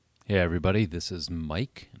Hey everybody, this is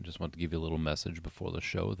Mike. I just want to give you a little message before the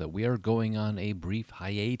show that we are going on a brief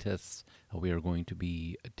hiatus. We are going to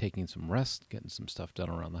be taking some rest, getting some stuff done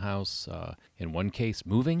around the house. In one case,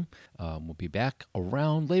 moving. We'll be back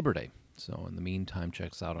around Labor Day. So in the meantime,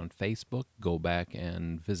 check us out on Facebook. Go back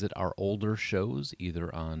and visit our older shows,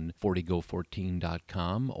 either on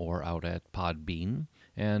 40go14.com or out at Podbean.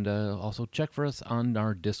 And also check for us on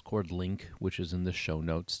our Discord link, which is in the show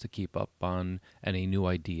notes, to keep up on any new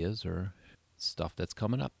ideas or stuff that's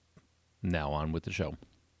coming up. Now on with the show.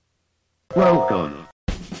 Welcome.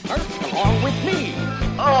 Along with me.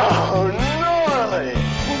 Oh, gnarly!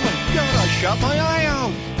 Oh my god, I shot my eye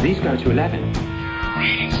out. Please go to 11.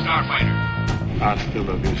 Reading Starfighter. Hasta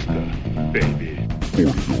la vista, baby.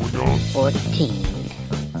 14.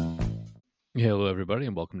 Hello, everybody,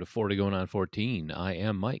 and welcome to 40 Going on 14. I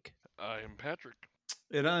am Mike. I am Patrick.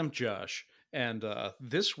 And I'm Josh. And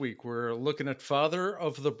this week we're looking at Father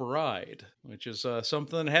of the Bride, which is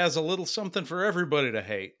something that has a little something for everybody to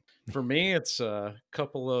hate. For me, it's a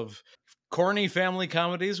couple of corny family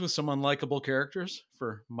comedies with some unlikable characters.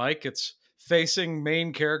 For Mike, it's facing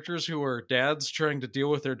main characters who are dads trying to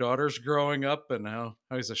deal with their daughters growing up and how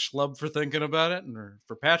he's a schlub for thinking about it. And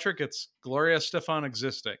for Patrick, it's Gloria Stefan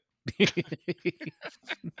existing.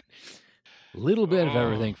 Little bit of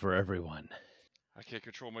everything for everyone. I can't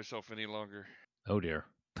control myself any longer. Oh dear.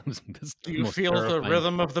 Do you feel the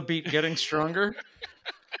rhythm of the beat getting stronger?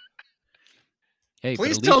 Hey,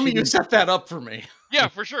 Please tell me you set that up for me. Yeah,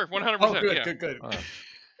 for sure. 100%. Oh, good, yeah. good.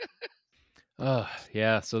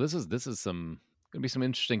 Yeah. So this is gonna be some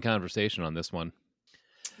interesting conversation on this one.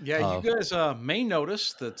 Yeah, you guys may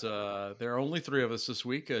notice that there are only three of us this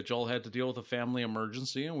week. Joel had to deal with a family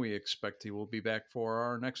emergency, and we expect he will be back for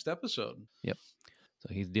our next episode. Yep. So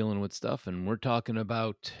he's dealing with stuff, and we're talking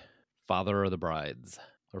about Father of the Brides,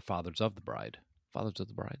 or Fathers of the Bride. Fathers of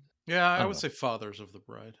the Bride. Yeah, I don't would know. say Fathers of the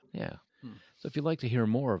Bride. Yeah. So if you'd like to hear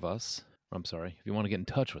more of us, if you want to get in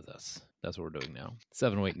touch with us, that's what we're doing now.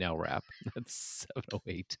 708 Now Rap. That's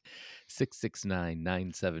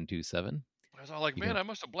 708-669-9727. I was all like, man, I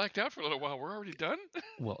must have blacked out for a little while. We're already done?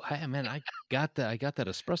 Well, hey, man, I got that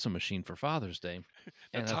espresso machine for Father's Day.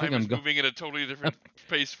 And I time is moving at a totally different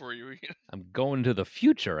pace for you. I'm going to the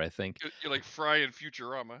future, I think. You're like Fry in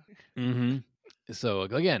Futurama. Mm-hmm. So,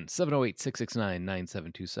 again,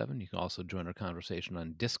 708-669-9727. You can also join our conversation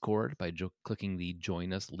on Discord by clicking the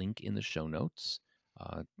Join Us link in the show notes.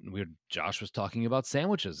 Josh was talking about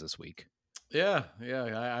sandwiches this week. Yeah.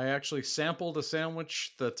 I actually sampled a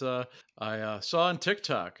sandwich that I saw on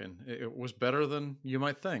TikTok, and it was better than you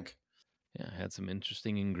might think. Yeah, it had some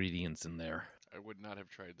interesting ingredients in there. I would not have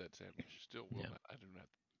tried that sandwich. Still will not. I do not.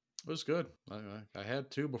 It was good. I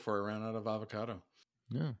had two before I ran out of avocado.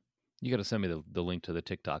 Yeah. You got to send me the link to the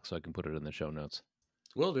TikTok so I can put it in the show notes.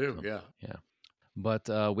 Will do, So, yeah. Yeah. But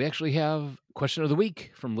we actually have Question of the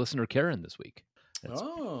Week from listener Karen this week. That's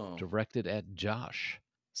directed at Josh.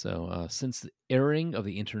 So since the airing of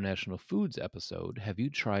the International Foods episode, have you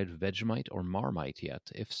tried Vegemite or Marmite yet?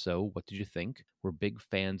 If so, what did you think? We're big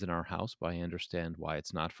fans in our house, but I understand why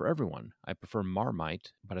it's not for everyone. I prefer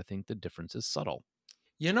Marmite, but I think the difference is subtle.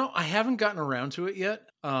 You know, I haven't gotten around to it yet.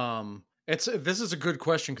 This is a good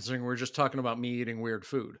question considering we're just talking about me eating weird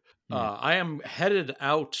food. I am headed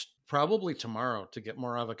out probably tomorrow to get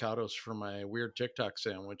more avocados for my weird TikTok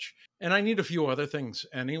sandwich. And I need a few other things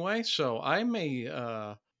anyway, so I may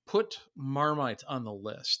put Marmite on the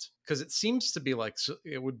list because it seems to be like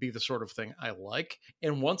it would be the sort of thing I like.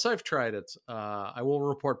 And once I've tried it, I will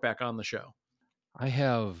report back on the show. I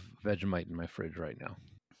have Vegemite in my fridge right now.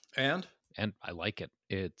 And I like it.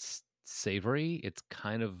 It's savory. It's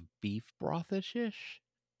kind of beef brothish.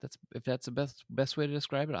 That's the best way to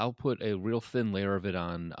describe it. I'll put a real thin layer of it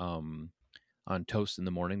on toast in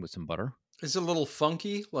the morning with some butter. Is it a little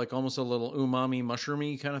funky, like almost a little umami,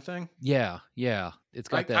 mushroomy kind of thing? Yeah. It's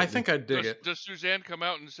got that. I think I'd dig it. Does Suzanne come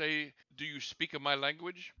out and say, "Do you speak of my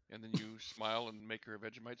language?" And then you smile and make her a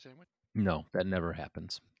Vegemite sandwich? No, that never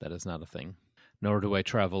happens. That is not a thing. Nor do I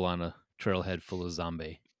travel on a trailhead full of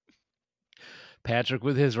zombie. Patrick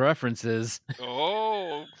with his references.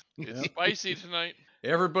 Oh, it's spicy tonight.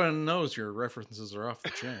 Everybody knows your references are off the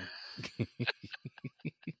chain.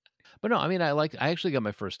 But no, I mean, I actually got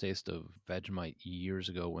my first taste of Vegemite years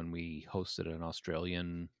ago when we hosted an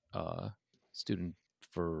Australian student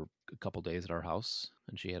for a couple days at our house,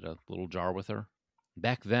 and she had a little jar with her.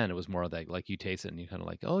 Back then, it was more of that, like, you taste it and you kind of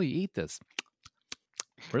like, oh, you eat this.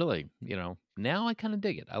 Really, now I kind of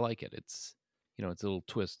dig it. I like it. It's a little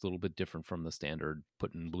twist, a little bit different from the standard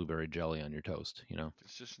putting blueberry jelly on your toast,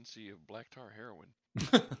 Consistency of black tar heroin.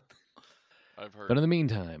 I've heard. But in the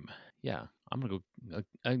meantime, yeah, I'm gonna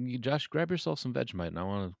go. Josh, grab yourself some Vegemite, and I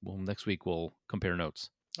want to. Well, next week we'll compare notes.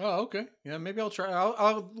 Oh, okay. Yeah, maybe I'll try.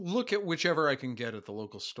 I'll look at whichever I can get at the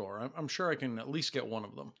local store. I'm sure I can at least get one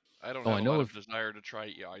of them. I don't Oh, have I a know lot if- of desire to try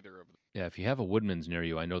either of them. Yeah, if you have a Woodman's near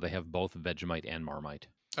you, I know they have both Vegemite and Marmite.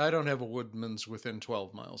 I don't have a Woodman's within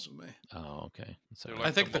 12 miles of me. Oh, okay. So, They're I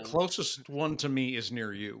like think the Mal- closest one to me is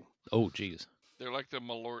near you. oh, geez. They're like the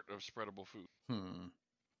Malort of spreadable food.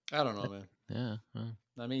 I don't know, man. Yeah. Well,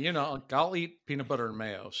 I mean, you know, I'll eat peanut butter and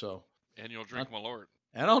mayo, so. And you'll drink Malort.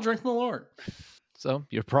 And I'll drink Malort. so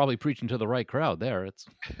you're probably preaching to the right crowd there. It's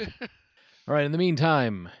all right. In the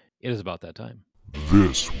meantime, it is about that time.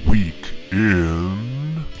 This week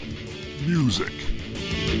in music,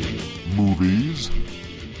 movies,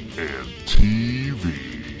 and TV.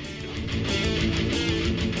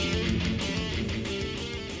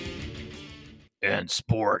 And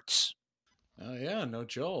sports. Oh, yeah, no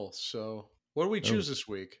Joel. So, what do we choose this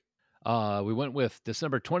week? We went with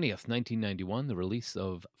December 20th, 1991, the release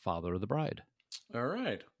of Father of the Bride. All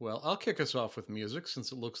right. Well, I'll kick us off with music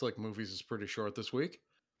since it looks like movies is pretty short this week.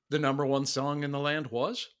 The number one song in the land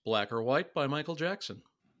was Black or White by Michael Jackson.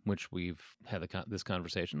 Which we've had this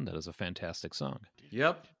conversation. That is a fantastic song.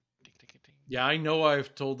 Yep. Yeah, I know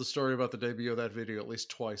I've told the story about the debut of that video at least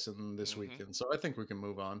twice in this weekend, so I think we can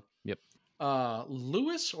move on. Yep.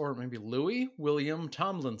 Louis, or maybe Louis William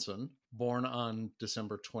Tomlinson, born on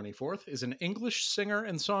December 24th, is an English singer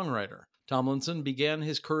and songwriter. Tomlinson began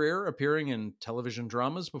his career appearing in television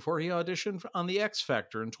dramas before he auditioned on The X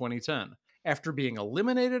Factor in 2010. After being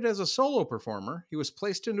eliminated as a solo performer, he was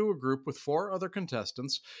placed into a group with 4 other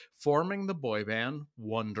contestants, forming the boy band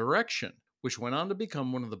One Direction, which went on to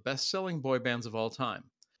become one of the best-selling boy bands of all time.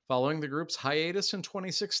 Following the group's hiatus in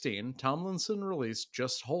 2016, Tomlinson released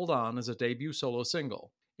Just Hold On as a debut solo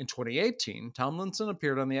single. In 2018, Tomlinson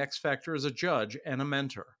appeared on The X Factor as a judge and a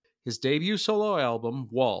mentor. His debut solo album,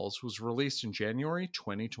 Walls, was released in January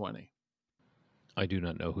 2020. I do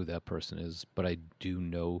not know who that person is, but I do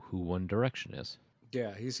know who One Direction is.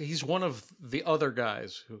 Yeah, he's one of the other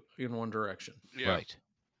guys who in One Direction. Yeah. Right.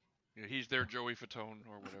 Yeah, he's their Joey Fatone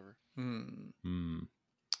or whatever. Hmm.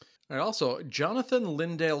 And also, Jonathan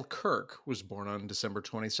Lindale Kirk was born on December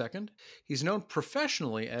 22nd. He's known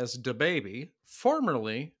professionally as DaBaby,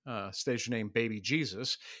 formerly stage name Baby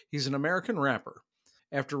Jesus. He's an American rapper.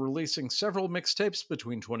 After releasing several mixtapes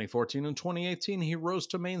between 2014 and 2018, he rose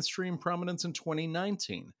to mainstream prominence in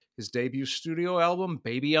 2019. His debut studio album,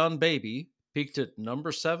 Baby on Baby, peaked at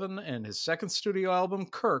number 7, and his second studio album,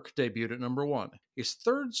 Kirk, debuted at number 1. His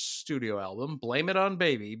third studio album, Blame It on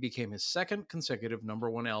Baby, became his second consecutive number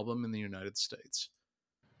 1 album in the United States.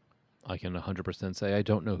 I can 100% say I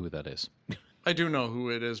don't know who that is. I do know who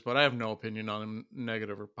it is, but I have no opinion on him,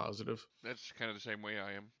 negative or positive. That's kind of the same way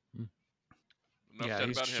I am. Hmm. Enough said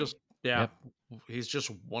He's about him. just he's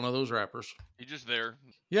just one of those rappers. He's just there.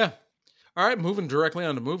 Yeah. All right, moving directly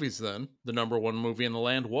on to movies then. The number 1 movie in the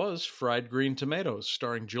land was Fried Green Tomatoes,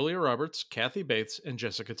 starring Julia Roberts, Kathy Bates, and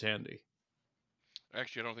Jessica Tandy.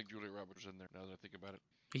 Actually, I don't think Julia Roberts is in there now that I think about it.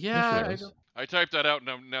 Yeah, Yes, it is. I typed that out,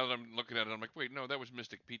 and now that I'm looking at it, I'm like, wait, no, that was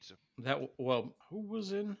Mystic Pizza. who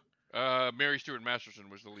was in? Mary Stuart Masterson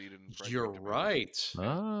was the lead in Fried You're Green Tomatoes. right.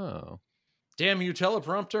 Oh. Damn you,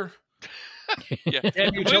 teleprompter. Yeah,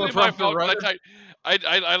 Damn you, completely my teleprompter fault. 'Cause writer.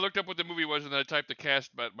 I looked up what the movie was, and then I typed the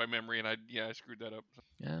cast by memory, and I screwed that up.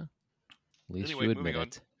 Yeah. At least Anyway, you moving admit on.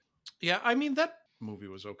 it. Yeah, I mean, that movie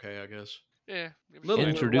was okay, I guess. Yeah, it was Little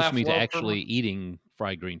fine. Introduced laugh me to love from- actually eating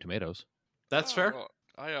fried green tomatoes. That's Oh, fair. well,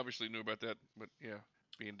 I obviously knew about that, but yeah,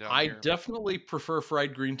 being down I here. definitely prefer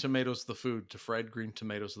Fried Green Tomatoes, the food, to Fried Green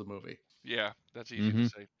Tomatoes, the movie. Yeah, that's easy to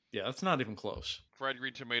Mhm. say. Yeah, that's not even close. Fried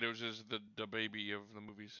Green Tomatoes is the baby of the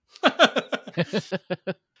movies.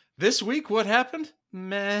 This week, what happened?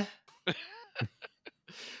 Meh.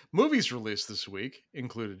 Movies released this week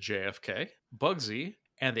included JFK, Bugsy,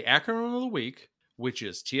 and the acronym of the week, which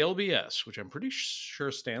is TLBS, which I'm pretty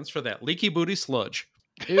sure stands for that leaky booty sludge.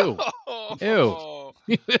 Ew. Oh,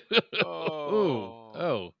 Ooh.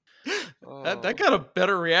 oh, Oh. That got a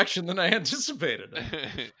better reaction than I anticipated.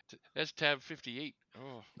 That's tab 58.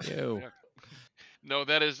 Oh, Ew. yuck. No,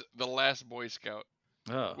 that is The Last Boy Scout,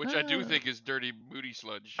 Oh. which I do think is dirty booty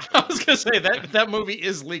sludge. I was gonna say that movie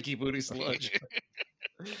is leaky booty sludge.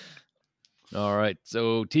 All right.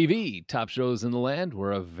 So TV top shows in the land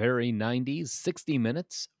were a very 90s, 60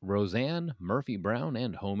 Minutes, Roseanne, Murphy Brown,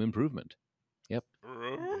 and Home Improvement. Yep.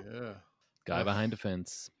 Yeah. Guy behind a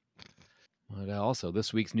fence. But also,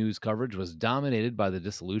 this week's news coverage was dominated by the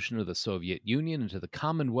dissolution of the Soviet Union into the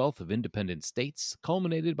Commonwealth of Independent States,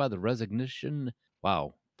 culminated by the resignation.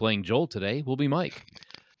 Wow. Playing Joel today will be Mike.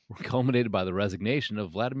 were culminated by the resignation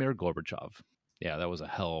of Vladimir Gorbachev. Yeah, that was a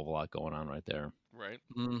hell of a lot going on right there. Right.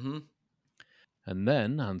 Mm-hmm. And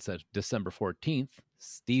then on December 14th,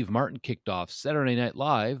 Steve Martin kicked off Saturday Night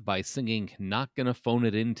Live by singing Not Gonna Phone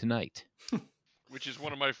It In Tonight. Which is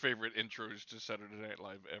one of my favorite intros to Saturday Night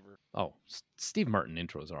Live ever. Oh, Steve Martin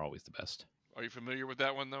intros are always the best. Are you familiar with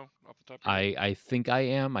that one, though, off the top of your head? I think I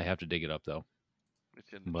am. I have to dig it up, though.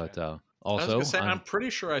 It's in the But chat. I was also, gonna say, on, I'm pretty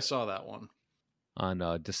sure I saw that one.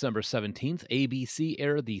 on December 17th, ABC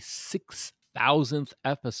aired the 6,000th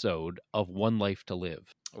episode of One Life to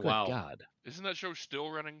Live. Good Wow. God. Isn't that show still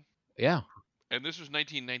running? Yeah. And this was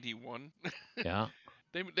 1991. Yeah.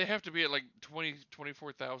 They have to be at like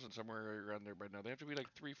 24,000 somewhere around there by now. They have to be like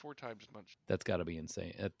 3-4 times as much. That's got to be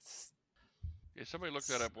insane. It's Yeah, somebody look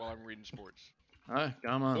that up while I'm reading sports.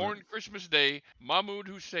 Come on. Born Christmas Day, Mahmood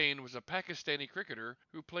Hussain was a Pakistani cricketer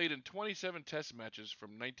who played in 27 test matches from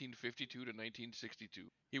 1952 to 1962.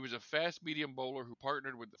 He was a fast medium bowler who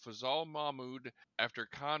partnered with Fazal Mahmood after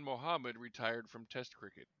Khan Mohammed retired from test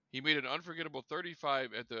cricket. He made an unforgettable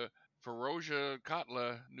 35 at the Firozia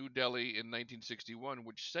Kotla, New Delhi in 1961,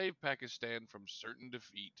 which saved Pakistan from certain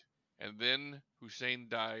defeat. And then Hussain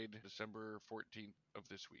died December 14th of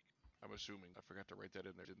this week. I'm assuming. I forgot to write that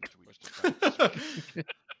in there, didn't tweet. Must have died this week.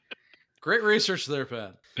 Great research there,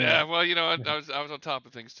 Pat. Yeah, well, you know, I was on top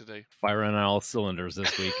of things today. firing on all cylinders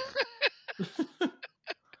this week.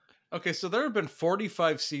 Okay, so there have been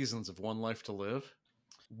 45 seasons of One Life to Live,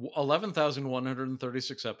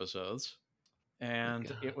 11,136 episodes, and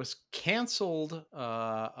God. it was canceled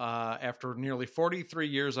after nearly 43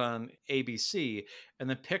 years on ABC, and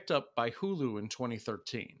then picked up by Hulu in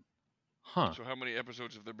 2013. Huh. So how many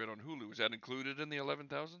episodes have there been on Hulu? Is that included in the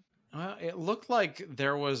 11,000? It looked like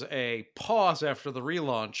there was a pause after the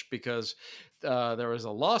relaunch because there was a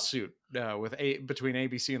lawsuit between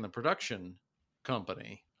ABC and the production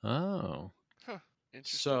company. Oh.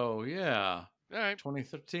 Interesting. So yeah, All right.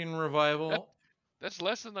 2013 revival. That's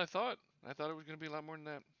less than I thought. I thought it was going to be a lot more than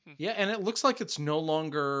that. Yeah, and it looks like it's no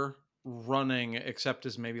longer running except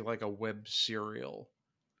as maybe like a web serial.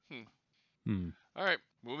 Hmm. All right.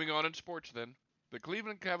 Moving on in sports then. The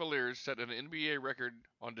Cleveland Cavaliers set an NBA record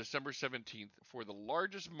on December 17th for the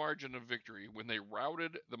largest margin of victory when they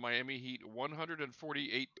routed the Miami Heat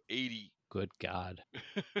 148-80. Good God.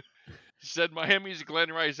 Said Miami's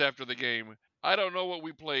Glenn Rice after the game, "I don't know what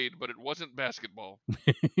we played, but it wasn't basketball."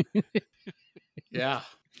 Yeah.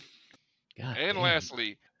 God And damn.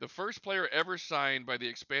 lastly, the first player ever signed by the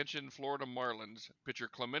expansion Florida Marlins, pitcher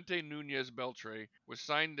Clemente Nunez Beltre, was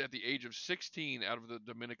signed at the age of 16 out of the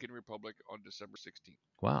Dominican Republic on December 16th.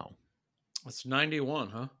 Wow. It's 91,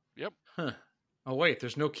 huh? Yep. Huh. Oh, wait,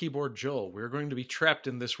 there's no keyboard Joel. We're going to be trapped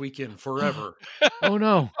in this weekend forever. Oh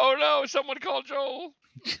no. Oh no, someone call Joel.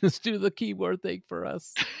 Just do the keyboard thing for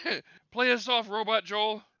us. Play us off, Robot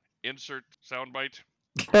Joel. Insert soundbite.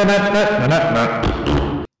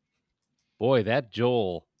 Boy, that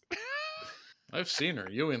Joel. I've seen her.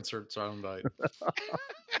 You insert soundbite.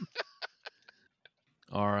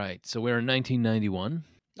 All right. So we're in 1991.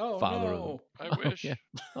 Oh, Father of no. I wish. Yeah.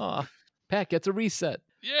 Aw, Pat gets a reset.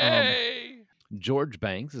 Yay! George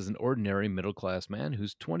Banks is an ordinary middle-class man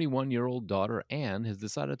whose 21-year-old daughter, Anne, has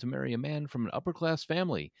decided to marry a man from an upper-class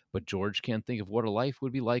family. But George can't think of what a life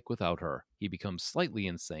would be like without her. He becomes slightly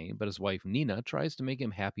insane, but his wife, Nina, tries to make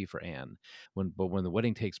him happy for Anne. But when the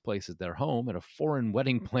wedding takes place at their home and a foreign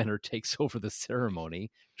wedding planner takes over the ceremony,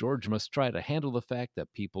 George must try to handle the fact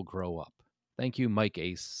that people grow up. Thank you, Mike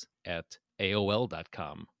Ace at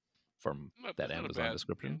AOL.com from that Not a Amazon bad-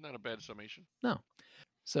 description. yeah, not a bad summation. No.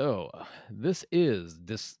 So this is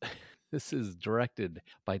directed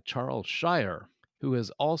by Charles Shire, who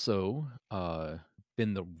has also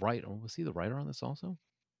been the writer. Was he the writer on this also?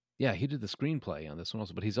 Yeah, he did the screenplay on this one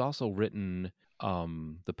also, but he's also written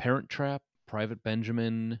The Parent Trap, Private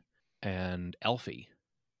Benjamin, and Elfie.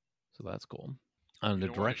 So that's cool. On the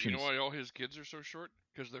You know directions. why all his kids are so short?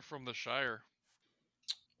 Because they're from the Shire.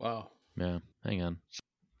 Wow. Yeah, hang on.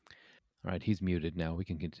 All right, he's muted now. We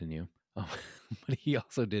can continue. But he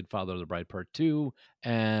also did Father of the Bride Part 2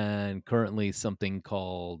 and currently something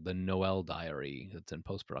called The Noel Diary that's in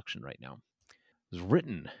post-production right now. It was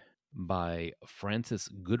written by Francis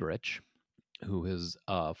Goodrich, who is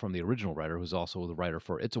from the original writer, who's also the writer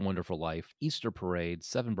for It's a Wonderful Life, Easter Parade,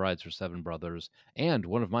 Seven Brides for Seven Brothers, and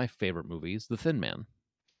one of my favorite movies, The Thin Man.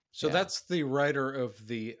 So Yeah. that's the writer of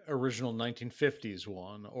the original 1950s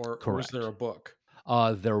one, or was there a book?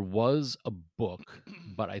 There was a book,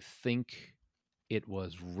 but I think it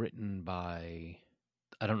was written by,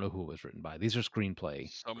 I don't know who it was written by. These are screenplay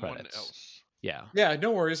Someone credits. else. Yeah. Yeah,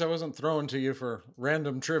 no worries. I wasn't throwing to you for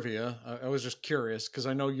random trivia. I was just curious because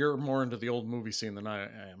I know you're more into the old movie scene than I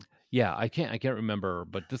am. Yeah, I can't remember,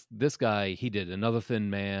 but this guy, he did Another Thin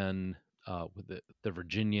Man, with the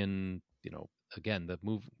Virginian, again, the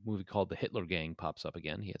movie called The Hitler Gang pops up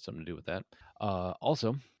again. He had something to do with that.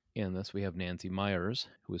 Also, in this, we have Nancy Myers,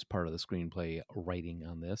 who was part of the screenplay writing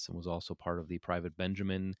on this and was also part of the Private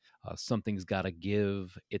Benjamin, Something's Gotta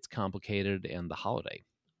Give, It's Complicated, and The Holiday.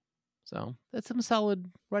 So that's some solid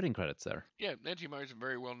writing credits there. Yeah, Nancy Myers is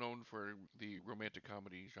very well known for the romantic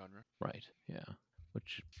comedy genre. Right, yeah.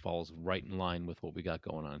 Which falls right in line with what we got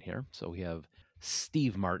going on here. So we have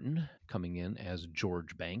Steve Martin coming in as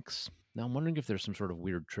George Banks. Now I'm wondering if there's some sort of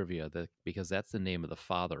weird trivia because that's the name of the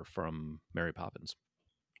father from Mary Poppins.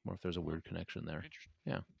 Or if there's a weird connection there. Interesting.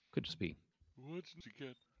 Yeah, could just be. What's the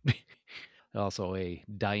cat? Also a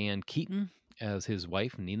Diane Keaton as his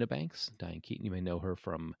wife, Nina Banks. Diane Keaton, you may know her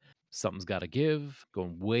from Something's Gotta Give,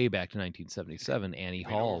 going way back to 1977. Annie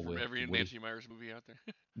Hall From with every Nancy Myers movie out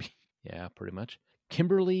there. Yeah, pretty much.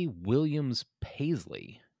 Kimberly Williams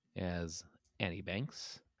Paisley as Annie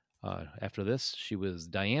Banks. After this, she was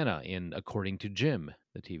Diana in According to Jim,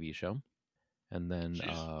 the TV show. And then She's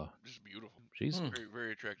just beautiful. she's Very,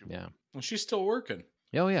 very attractive. yeah. And she's still working.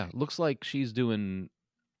 Oh yeah, looks like she's doing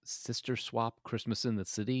Sister Swap Christmas in the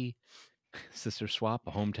City, Sister Swap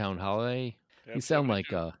a Hometown Holiday. Tab You sound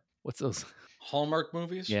 72. like what's those? Hallmark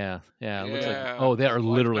movies? Yeah. It looks Yeah. like they are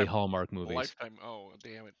literally Lifetime- Hallmark movies. Lifetime. Oh,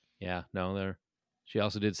 damn it. Yeah, no, they're. She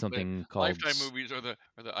also did something called Lifetime movies are the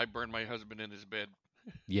I burned my husband in his bed.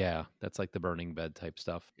 Yeah, that's like the burning bed type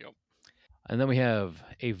stuff. Yep. And then we have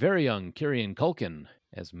a very young Kieran Culkin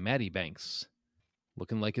as Matty Banks,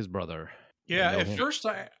 looking like his brother. Yeah, know at him. first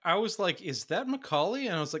I was like, is that Macaulay?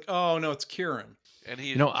 And I was like, oh, no, it's Kieran. And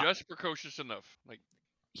he's I- just precocious enough. Like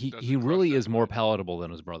He doesn't he cross really that is more line. palatable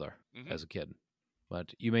than his brother Mhm. as a kid.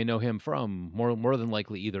 But you may know him from more than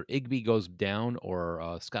likely either Igby Goes Down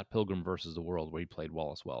or Scott Pilgrim versus the World, where he played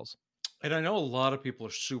Wallace Wells. And I know a lot of people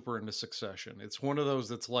are super into Succession. It's one of those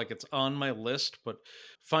that's like it's on my list, but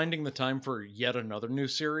finding the time for yet another new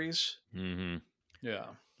series. Mm-hmm. Yeah.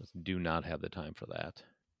 Just do not have the time for that,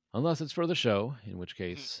 unless it's for the show, in which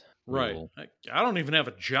case, we Right. will- I don't even have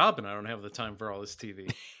a job and I don't have the time for all this TV.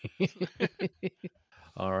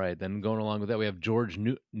 All right, then going along with that, we have George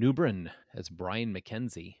Newbrin as Brian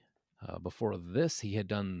McKenzie. Before this, he had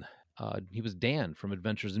done. He was Dan from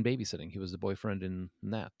Adventures in Babysitting. He was the boyfriend in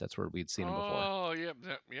that. That's where we'd seen him before. Oh, yep,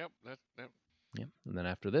 that. Yep. And then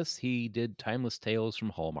after this, he did Timeless Tales from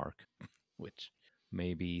Hallmark, which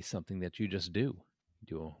may be something that you just do.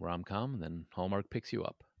 Do a rom-com, and then Hallmark picks you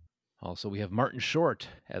up. Also, we have Martin Short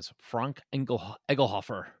as Frank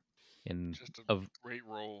Egelhofer in Just a of great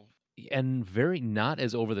role. and very not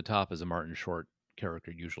as over the top as a Martin Short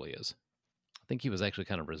character usually is. I think he was actually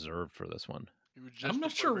kind of reserved for this one. He was just I'm the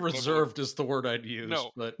not sure perfect level of- reserved is the word I'd use. No.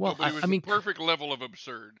 But Well, but he was I mean, the perfect level of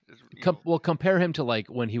absurd. You know, well, compare him to like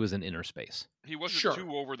when he was in Inner Space, he wasn't sure.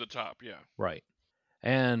 too over the top. Yeah. right?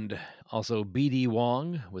 And also B.D.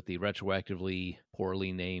 Wong with the retroactively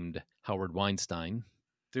poorly named Howard Weinstein.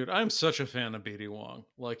 dude, I'm such a fan of BD Wong.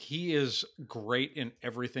 Like he is great in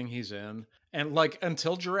everything he's in. And like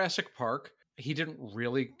until Jurassic Park, he didn't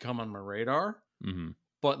really come on my radar. Hmm.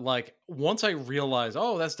 But like once I realized,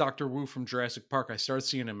 oh, that's Dr. Wu from Jurassic Park, I started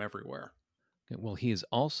seeing him everywhere. Well, he is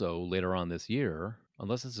also later on this year,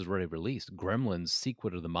 unless this is already released, Gremlins Sequel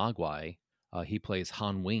to the Mogwai. He plays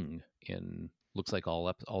Han Wing in looks like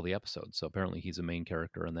all the episodes. So apparently he's a main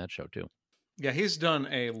character in that show too. Yeah, he's done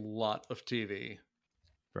a lot of TV.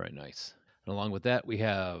 Very nice. And along with that, we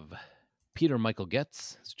have Peter Michael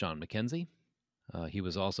Getz as John McKenzie. He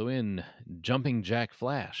was also in Jumping Jack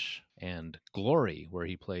Flash and Glory, where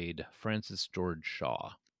he played Francis George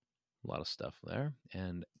Shaw. A lot of stuff there.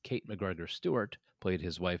 And Kate McGregor Stewart played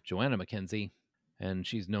his wife, Joanna McKenzie. And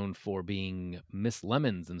she's known for being Miss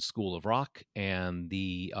Lemons in School of Rock and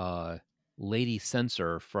the Lady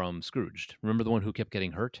Censor from Scrooged. Remember the one who kept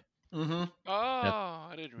getting hurt? Mm-hmm. Oh,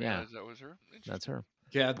 I didn't yeah. realize that was her. That's her.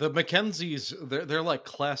 Yeah, the Mackenzies, they're like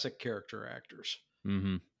classic character actors.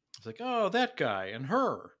 Mm-hmm. It's like, oh, that guy and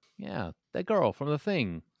her. Yeah, that girl from The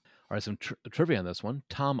Thing. All right, some trivia on this one.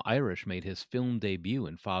 Tom Irish made his film debut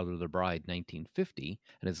in Father of the Bride 1950,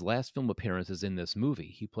 and his last film appearance is in this movie.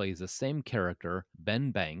 He plays the same character,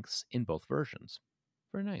 Ben Banks, in both versions.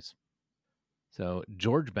 Very nice. So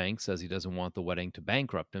George Banks says he doesn't want the wedding to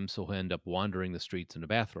bankrupt him, so he'll end up wandering the streets in a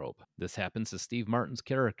bathrobe. This happens to Steve Martin's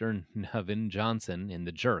character, Nevin Johnson, in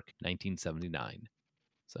The Jerk, 1979.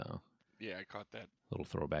 So Yeah, I caught that. Little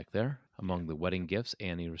throwback there. Among the wedding gifts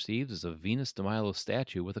Annie receives is a Venus de Milo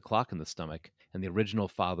statue with a clock in the stomach. And the original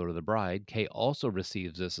father of the bride, Kay, also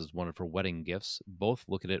receives this as one of her wedding gifts. Both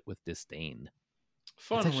look at it with disdain.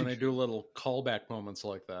 Fun actually- when they do little callback moments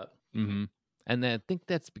like that. Mm-hmm. And I think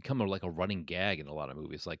that's become like a running gag in a lot of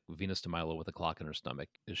movies. Like Venus de Milo with a clock in her stomach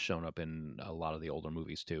is shown up in a lot of the older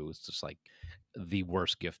movies too. It's just like the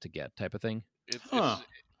worst gift to get type of thing.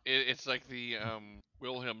 It's like the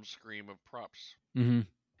Wilhelm scream of props. Mm-hmm.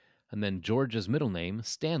 And then George's middle name,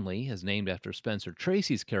 Stanley, is named after Spencer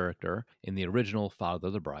Tracy's character in the original Father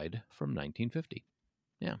of the Bride from 1950.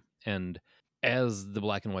 Yeah. And as the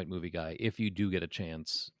black and white movie guy, if you do get a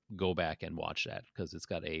chance, go back and watch that because it's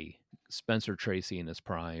got a Spencer Tracy in his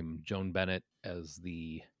prime, Joan Bennett as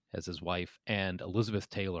his wife, and Elizabeth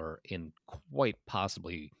Taylor in quite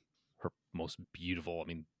possibly her most beautiful. I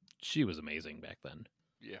mean, she was amazing back then.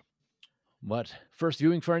 Yeah. But first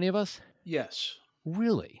viewing for any of us? Yes.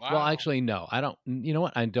 Really? Wow. Well, actually, no. I don't. You know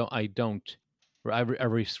what? I don't. I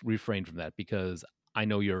refrain from that because I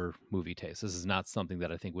know your movie taste. This is not something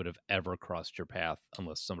that I think would have ever crossed your path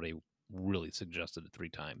unless somebody really suggested it 3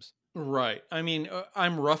 times. Right. I mean,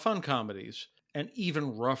 I'm rough on comedies and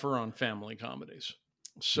even rougher on family comedies.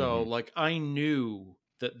 So, like, I knew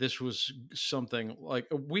that this was something like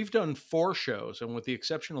we've done 4 shows, and with the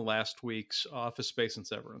exception of last week's Office Space and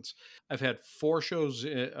Severance, I've had 4 shows.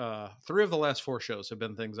 3 of the last 4 shows have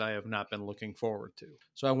been things I have not been looking forward to.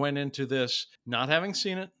 So I went into this not having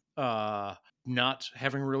seen it, not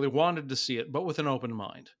having really wanted to see it, but with an open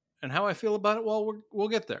mind. And how I feel about it, well, we'll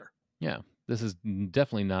get there. Yeah, this is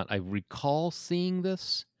definitely not. I recall seeing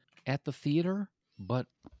this at the theater, but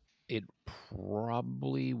it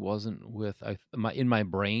probably wasn't with. In my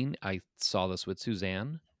brain, I saw this with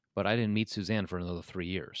Suzanne, but I didn't meet Suzanne for another 3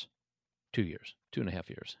 years, 2 years, 2.5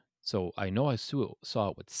 years. So I know I saw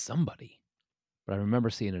it with somebody, but I remember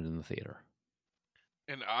seeing it in the theater.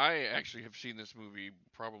 And I actually have seen this movie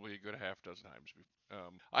probably a good half dozen times.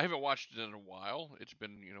 I haven't watched it in a while. It's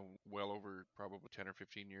been, well over probably 10 or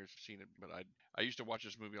 15 years I've seen it, but I used to watch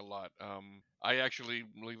this movie a lot. I actually,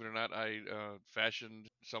 believe it or not, I fashioned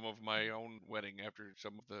some of my own wedding after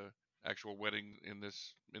some of the actual wedding in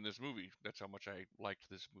this movie. That's how much I liked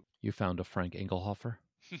this movie. You found a Frank Engelhofer?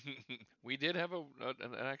 We did have an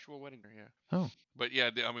actual wedding there, yeah. Oh. But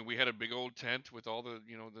yeah, I mean, we had a big old tent with all the,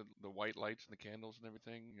 the white lights and the candles and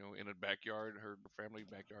everything, in a backyard, her family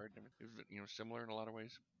backyard. And it was, similar in a lot of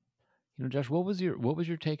ways. Josh, what was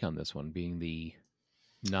your take on this one, being the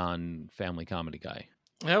non-family comedy guy?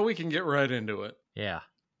 Yeah, we can get right into it. Yeah.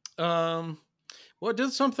 Well, it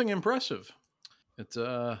did something impressive. It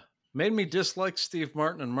made me dislike Steve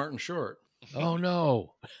Martin and Martin Short. Oh,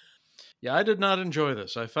 no. Yeah, I did not enjoy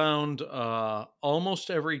this. I found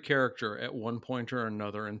almost every character at one point or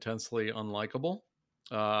another intensely unlikable.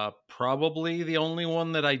 Probably the only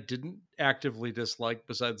one that I didn't actively dislike,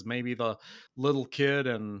 besides maybe the little kid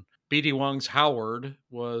and B.D. Wong's Howard,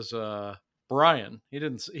 was Brian.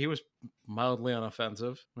 He was mildly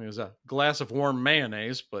unoffensive. He was a glass of warm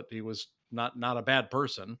mayonnaise, but he was not a bad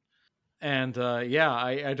person. And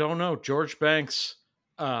I don't know. George Banks,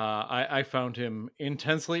 I found him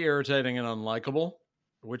intensely irritating and unlikable,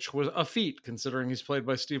 which was a feat considering he's played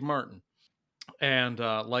by Steve Martin. And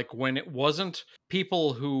when it wasn't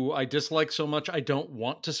people who I dislike so much, I don't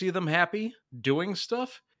want to see them happy doing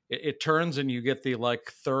stuff. It turns and you get the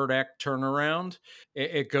third act turnaround.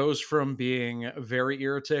 It goes from being very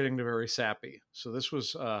irritating to very sappy. So this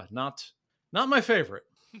was not my favorite.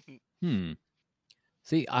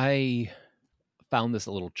 See, I found this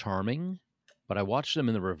a little charming, but I watched them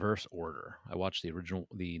in the reverse order. I watched the original,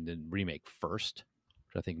 the remake first,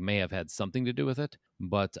 which I think may have had something to do with it.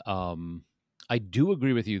 But I do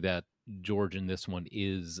agree with you that George in this one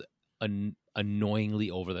is annoyingly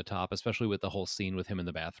over the top, especially with the whole scene with him in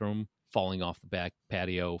the bathroom, falling off the back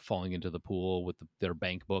patio, falling into the pool with their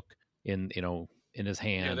bank book in his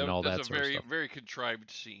hand and all that sort of stuff. That's a very, very contrived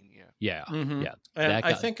scene, yeah. Yeah, Mm-hmm. yeah. And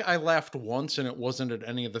I think I laughed once, and it wasn't at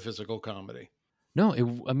any of the physical comedy. No,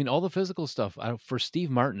 all the physical stuff, for Steve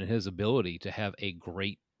Martin and his ability to have a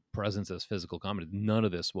great presence as physical comedy, none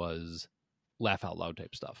of this was laugh out loud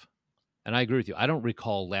type stuff. And I agree with you. I don't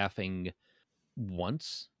recall laughing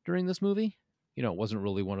once during this movie. It wasn't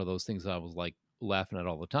really one of those things that I was laughing at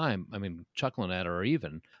all the time. I mean, chuckling at or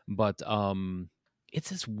even, but it's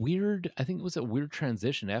this weird, I think it was a weird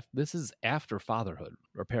transition. This is after fatherhood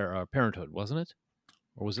or parenthood, wasn't it?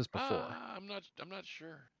 Or was this before? I'm not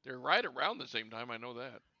sure. They're right around the same time. I know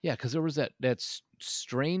that. Yeah, because there was that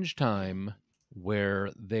strange time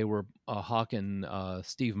where they were hawking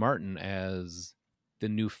Steve Martin as the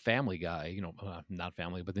new Family Guy, not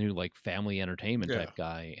Family, but the new like family entertainment type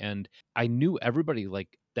guy. And I knew everybody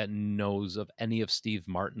like that knows of any of Steve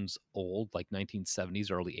Martin's old like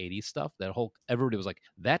 1970s, early 80s stuff. Everybody was like,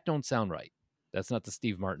 that don't sound right. That's not the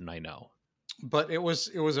Steve Martin I know. But it was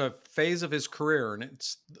a phase of his career, and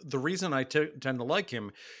it's the reason I tend to like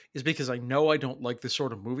him is because I know I don't like this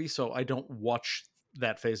sort of movie, so I don't watch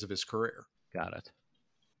that phase of his career. Got it.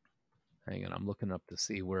 Hang on, I'm looking up to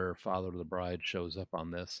see where Father of the Bride shows up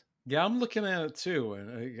on this. Yeah, I'm looking at it too,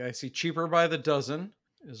 and I see Cheaper by the Dozen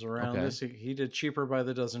is around Okay. this. He did Cheaper by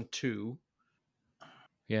the Dozen 2.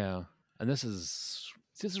 Yeah, and this is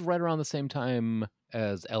right around the same time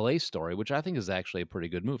as L.A. Story, which I think is actually a pretty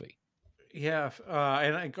good movie. Yeah,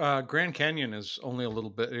 and Grand Canyon is only a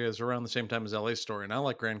little bit is around the same time as L.A. Story, and I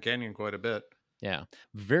like Grand Canyon quite a bit. Yeah,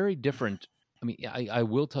 very different. I mean, I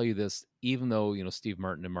will tell you this, even though, Steve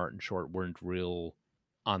Martin and Martin Short weren't real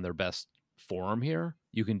on their best form here,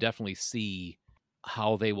 you can definitely see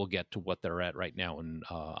how they will get to what they're at right now in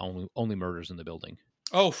Only Murders in the Building.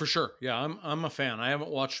 Oh, for sure. Yeah, I'm a fan. I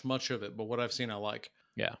haven't watched much of it, but what I've seen I like.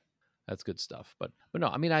 Yeah, that's good stuff. But no,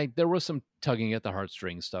 I mean, there was some tugging at the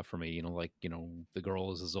heartstrings stuff for me, the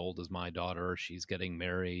girl is as old as my daughter, she's getting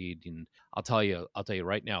married, and I'll tell you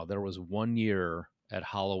right now, there was one year at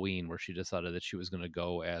Halloween where she decided that she was going to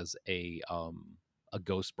go as a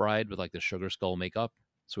ghost bride with like the sugar skull makeup.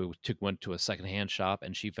 So we went to a secondhand shop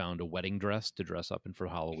and she found a wedding dress to dress up in for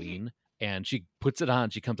Halloween. And she puts it on.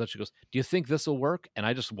 She comes out. She goes, "Do you think this will work?" And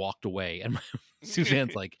I just walked away. And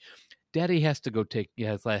Suzanne's like, "Daddy has to go take."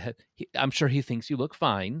 Yeah, I'm sure he thinks you look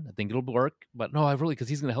fine. I think it'll work. But no, because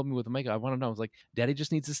he's going to help me with the makeup. I want to know. I was like, "Daddy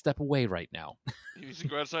just needs to step away right now." He needs to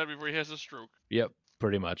go outside before he has a stroke. Yep,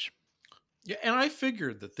 pretty much. Yeah, and I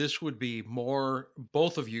figured that this would be more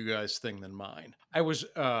both of you guys' thing than mine. I was,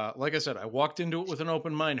 like I said, I walked into it with an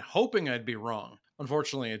open mind, hoping I'd be wrong.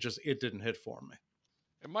 Unfortunately, it didn't hit for me.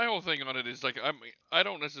 And my whole thing on it is like I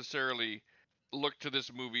don't necessarily look to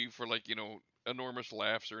this movie for like enormous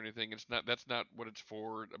laughs or anything. That's not what it's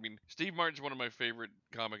for. I mean, Steve Martin's one of my favorite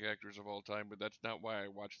comic actors of all time, but that's not why I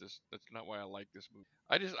watch this. That's not why I like this movie.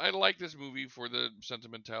 I like this movie for the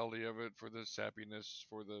sentimentality of it, for the sappiness,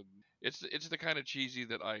 it's the kind of cheesy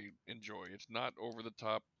that I enjoy. It's not over the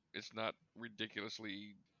top. It's not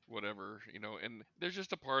ridiculously whatever, and there's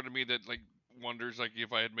just a part of me that like wonders like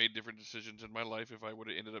if I had made different decisions in my life, if I would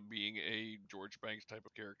have ended up being a George Banks type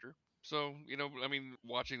of character. So, I mean,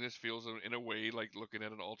 watching this feels in a way like looking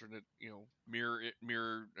at an alternate, mirror,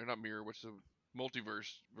 or not mirror, what's the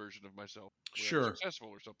multiverse version of myself. Where I'm successful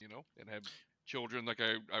or something, and have children like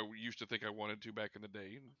I used to think I wanted to back in the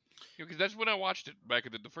day. Because that's when I watched it back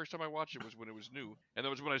in the first time I watched it was when it was new. And that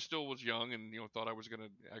was when I still was young and, thought I was going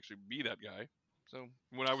to actually be that guy. So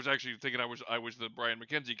when I was actually thinking I was the Brian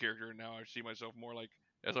McKenzie character, and now I see myself more like,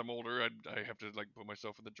 as I'm older, I have to like put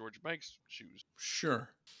myself in the George Banks shoes. Sure.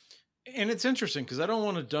 And it's interesting because I don't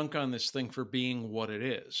want to dunk on this thing for being what it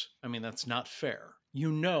is. I mean, that's not fair.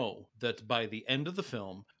 You know that by the end of the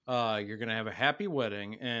film, you're going to have a happy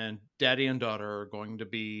wedding and daddy and daughter are going to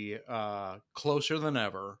be closer than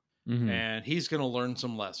ever. Mm-hmm. And he's going to learn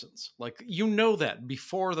some lessons. Like, that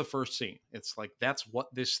before the first scene. It's like, that's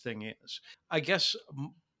what this thing is. I guess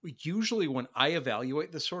usually when I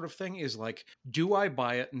evaluate this sort of thing is like, do I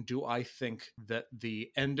buy it? And do I think that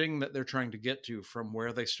the ending that they're trying to get to from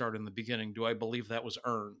where they start in the beginning, do I believe that was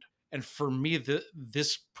earned? And for me,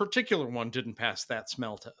 this particular one didn't pass that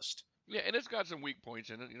smell test. Yeah, and it's got some weak points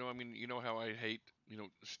in it. I mean, how I hate,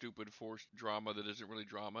 stupid forced drama that isn't really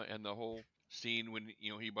drama, and the whole scene when,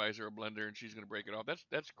 he buys her a blender and she's going to break it off.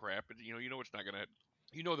 That's crap. It's not going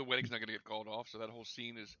to, the wedding's not going to get called off, so that whole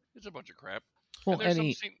scene it's a bunch of crap. Well,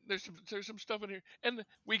 and there's some stuff in here, and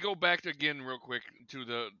we go back again real quick to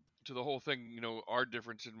the whole thing. Our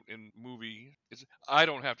difference in movie is I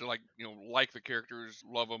don't have to like the characters,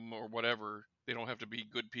 love them or whatever. They don't have to be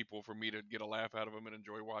good people for me to get a laugh out of them and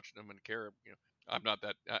enjoy watching them and care. I'm not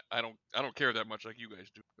that. I don't care that much like you guys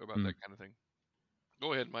do about that kind of thing.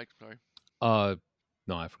 Go ahead, Mike. Sorry.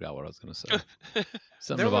 No, I forgot what I was going to say.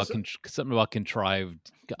 Something about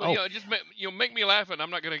contrived. Well, just make me laugh, and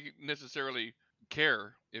I'm not going to necessarily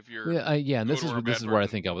care if you're. And this is where I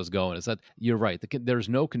think I was going. Is that you're right? There's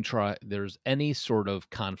no There's any sort of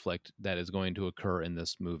conflict that is going to occur in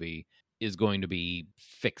this movie is going to be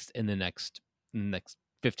fixed in the next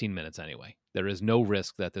 15 minutes anyway. There is no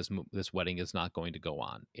risk that this wedding is not going to go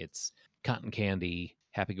on. It's cotton candy,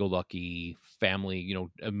 happy-go-lucky family,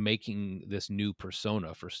 making this new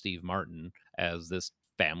persona for Steve Martin as this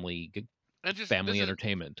family And just family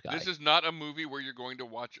entertainment guy. This is not a movie where you're going to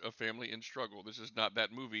watch a family in struggle. This is not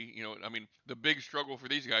that movie. You know, I mean, the big struggle for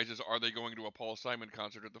these guys is, are they going to a Paul Simon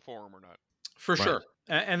concert at the Forum or not? For Right. sure.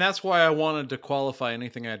 And that's why I wanted to qualify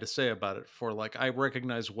anything I had to say about it, for like, I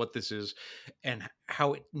recognize what this is and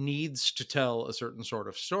how it needs to tell a certain sort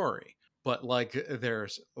of story. But like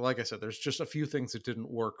I said, there's just a few things that didn't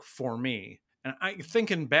work for me. And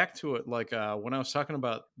thinking back to it, like when I was talking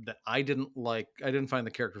about that, I didn't find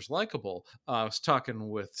the characters likable. I was talking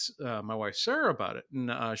with my wife Sarah about it,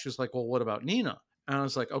 and she was like, "Well, what about Nina?" And I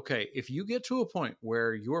was like, "Okay, if you get to a point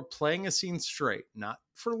where you're playing a scene straight, not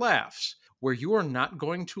for laughs, where you are not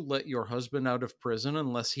going to let your husband out of prison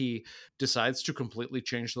unless he decides to completely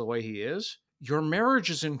change the way he is, your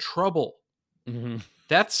marriage is in trouble." Mm-hmm.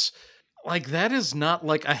 That is not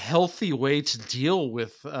like a healthy way to deal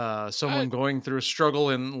with someone going through a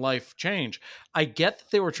struggle in life change. I get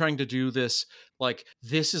that they were trying to do this, like,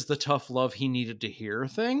 this is the tough love he needed to hear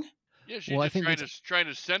thing. Yeah, she's trying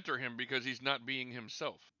to center him because he's not being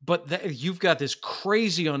himself. But you've got this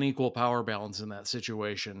crazy unequal power balance in that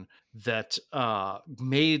situation that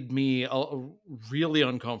made me really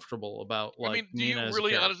uncomfortable about, like, I mean, do Nina you as a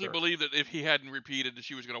really character. honestly believe that if he hadn't repeated that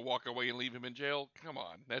she was going to walk away and leave him in jail? Come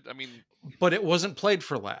on. But it wasn't played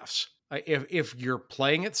for laughs. If you're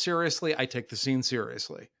playing it seriously, I take the scene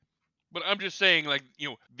seriously. But I'm just saying, like, you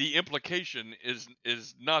know, the implication is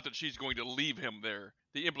not that she's going to leave him there.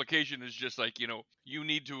 The implication is just like, you know, you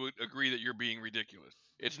need to agree that you're being ridiculous.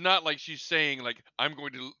 It's not like she's saying, like, I'm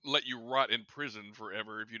going to let you rot in prison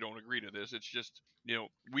forever if you don't agree to this. It's just, you know,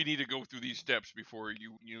 we need to go through these steps before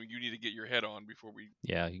you need to get your head on before we.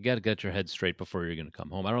 Yeah, you got to get your head straight before you're going to come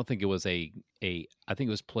home. I don't think it was I think it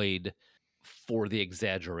was played for the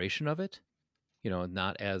exaggeration of it. You know,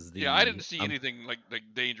 not as the. Yeah, I didn't see anything like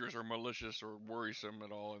dangerous or malicious or worrisome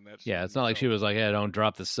at all in that. Yeah, it's not like she was like, "Hey, don't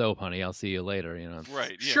drop the soap, honey. I'll see you later." You know,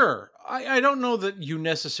 right? Yeah. Sure. I don't know that you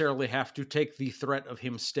necessarily have to take the threat of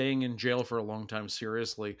him staying in jail for a long time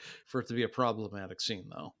seriously for it to be a problematic scene,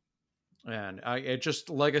 though. And it just,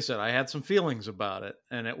 like I said, I had some feelings about it,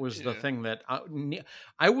 and it was the thing that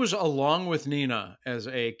I was along with Nina as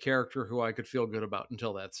a character who I could feel good about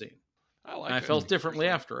until that scene. I felt differently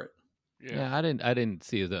after it. Yeah, I didn't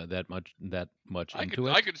see that much into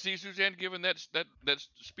it. I could see Suzanne giving that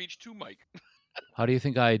speech to Mike. How do you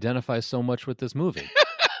think I identify so much with this movie?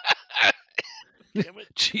 Damn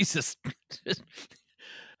it. Jesus.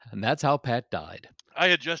 And that's how Pat died. I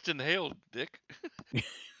had just inhaled, Dick.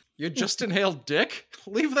 You just inhaled dick?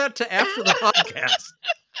 Leave that to after the podcast.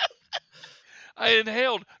 I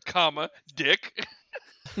inhaled, dick.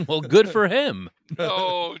 Well, good for him.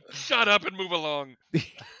 Oh, shut up and move along.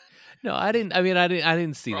 No, I didn't. I mean, I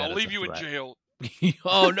didn't see that. I'll leave you in jail.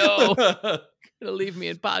 Oh no! Gonna leave me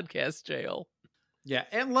in podcast jail. Yeah,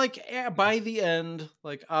 and like by the end,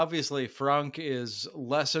 like obviously Frank is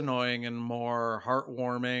less annoying and more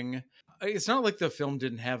heartwarming. It's not like the film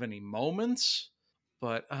didn't have any moments,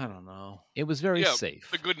 but I don't know. It was very safe.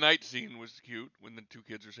 The good night scene was cute when the two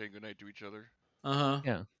kids are saying goodnight to each other.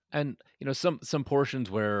 Yeah, and you know some portions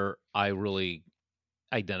where I really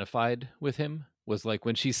identified with him was like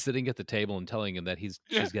when she's sitting at the table and telling him that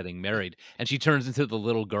she's getting married, and she turns into the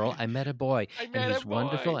little girl. I met a boy, and he's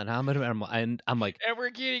wonderful, and I'm like, and we're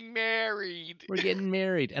getting married. We're getting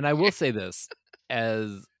married, and I will say this: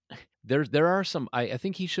 as there are some, I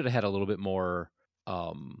think he should have had a little bit more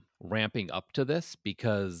ramping up to this,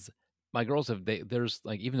 because my girls there's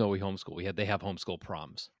like, even though we homeschool, they have homeschool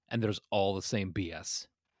proms, and there's all the same BS.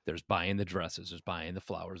 There's buying the dresses, there's buying the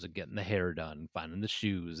flowers, and getting the hair done, finding the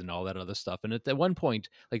shoes, and all that other stuff. And at one point,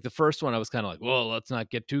 like the first one, I was kind of like, "Well, let's not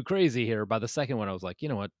get too crazy here." By the second one, I was like, "You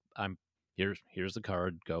know what? Here's the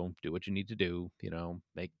card. Go do what you need to do. You know,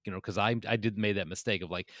 because I made that mistake of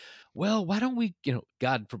like, well, why don't we? You know,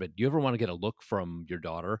 God forbid, do you ever want to get a look from your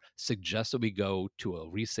daughter? Suggest that we go to a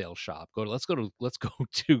resale shop. Let's go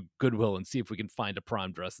to Goodwill and see if we can find a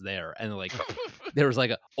prom dress there. And like, there was like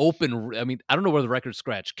an open. I mean, I don't know where the record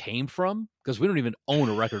scratch came from, because we don't even own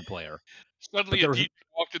a record player. Suddenly, a DJ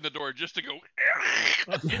walked in the door just to go.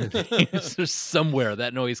 There's somewhere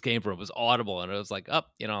that noise came from. It was audible, and it was like,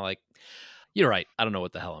 like, you're right. I don't know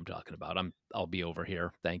what the hell I'm talking about. I'll be over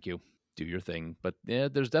here. Thank you. Do your thing. But yeah,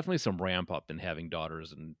 there's definitely some ramp up in having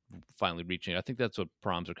daughters and finally reaching. I think that's what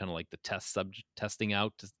proms are kind of like, the testing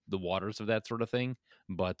out the waters of that sort of thing.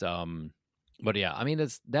 But yeah, I mean,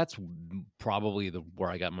 that's probably where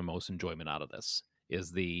I got my most enjoyment out of this,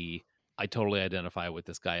 is I totally identify with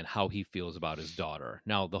this guy and how he feels about his daughter.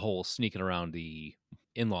 Now, the whole sneaking around the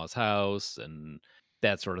in-laws' house and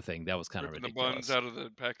that sort of thing, that was kind of ridiculous. The buns out of the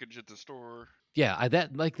package at the store. Yeah,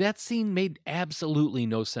 that scene made absolutely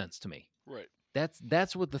no sense to me. Right.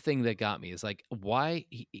 That's what the thing that got me is like, why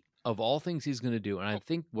of all things he's going to do. And I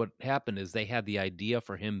think what happened is they had the idea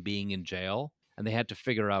for him being in jail, and they had to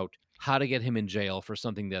figure out how to get him in jail for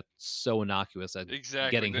something that's so innocuous that Exactly.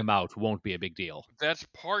 getting him out won't be a big deal. That's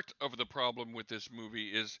part of the problem with this movie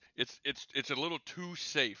is it's a little too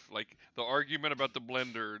safe. Like the argument about the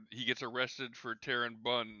blender, he gets arrested for tearing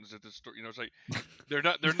buns at the store. You know, it's like they're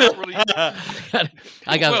not really.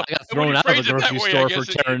 I got thrown out of the grocery store for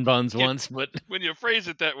tearing buns Yeah. once, but When you phrase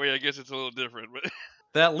it that way, I guess it's a little different. But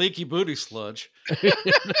That leaky booty sludge.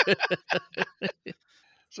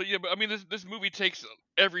 so yeah, but I mean, this movie takes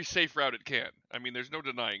every safe route it can. I mean, there's no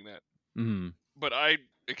denying that. mhm. But I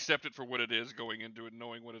accept it for what it is, going into it,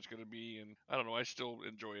 knowing what it's going to be, and I don't know. I still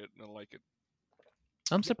enjoy it and I like it.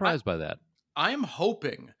 I'm surprised by that. I'm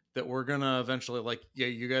hoping that we're gonna eventually, like, yeah,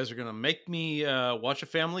 you guys are gonna make me watch a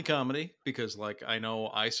family comedy, because, like, I know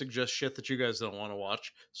I suggest shit that you guys don't want to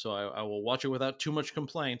watch, so I will watch it without too much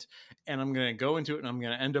complaint, and I'm gonna go into it and I'm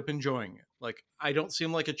gonna end up enjoying it. Like, I don't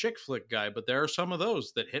seem like a chick flick guy, but there are some of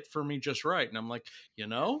those that hit for me just right, and I'm like,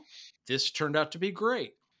 this turned out to be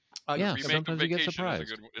great. Yeah, Remake of sometimes you get Vacation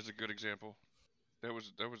surprised. is a good example. That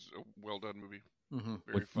was a well done movie. hmm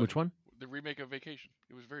Very Which funny. one? The remake of Vacation.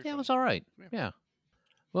 It was very Yeah, it funny. was all right. Yeah. Yeah.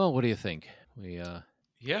 Well, what do you think? Yeah,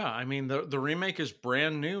 I mean, the remake is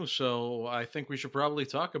brand new, so I think we should probably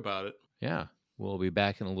talk about it. Yeah, we'll be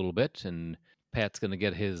back in a little bit, and Pat's gonna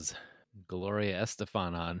get his Gloria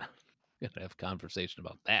Estefan on. Gonna have a conversation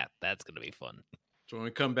about that. That's gonna be fun. So when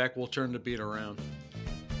we come back, we'll turn the beat around.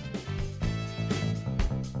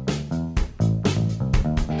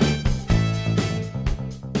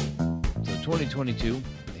 So 2022,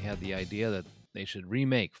 they had the idea that they should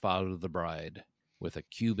remake Father of the Bride with a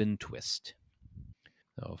Cuban twist.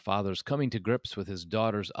 So father's coming to grips with his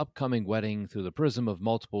daughter's upcoming wedding through the prism of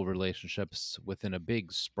multiple relationships within a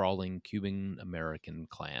big, sprawling Cuban-American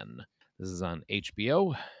clan. This is on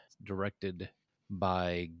HBO, directed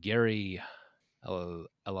by Gary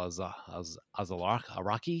Azaraki.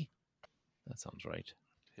 That sounds right.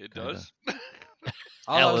 It Kinda. does.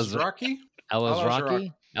 Rocky?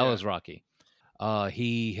 Elazraki? Yeah. Elazraki.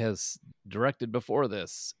 He has directed before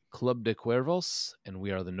this Club de Cuervos and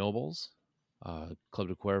We Are the Nobles. Club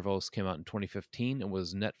de Cuervos came out in 2015 and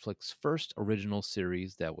was Netflix's first original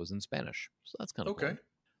series that was in Spanish. So that's kind of Okay. cool.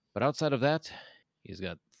 But outside of that, he's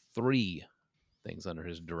got 3 things under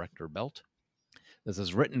his director belt. This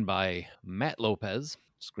is written by Matt Lopez,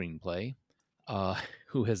 screenplay,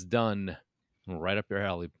 who has done, right up your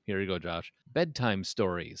alley, here you go, Josh, Bedtime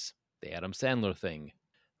Stories, The Adam Sandler Thing,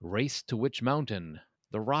 Race to Witch Mountain,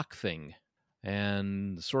 The Rock Thing,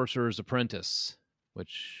 and The Sorcerer's Apprentice,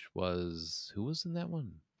 which was, who was in that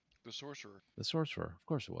one? The Sorcerer. The Sorcerer, of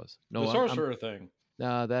course it was. The sorcerer thing.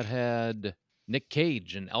 That had Nick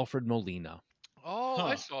Cage and Alfred Molina. Oh, Huh.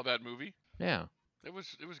 I saw that movie. Yeah, It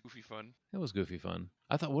was goofy fun. it was goofy fun.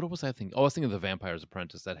 I thought, what was I thinking? Oh, I was thinking of The Vampire's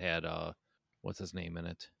Apprentice that had, what's his name in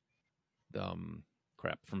it?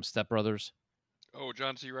 Crap, from Step Brothers. Oh,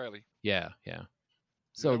 John C. Riley. Yeah.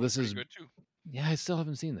 So That was this pretty is, good too. yeah, I still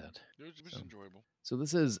haven't seen that. It was So- enjoyable. So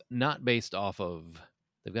this is not based off of.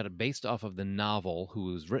 They've got it based off of the novel,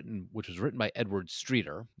 which was written by Edward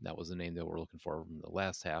Streeter. That was the name they were looking for from the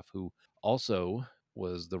last half. Who also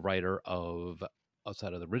was the writer of,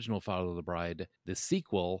 outside of the original Father of the Bride, the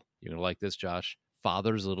sequel. You're gonna like this, Josh.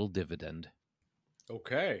 Father's Little Dividend.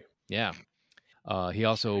 Okay. Yeah. He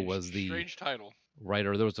also Strange- was the strange title.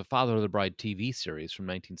 writer. There was a Father of the Bride TV series from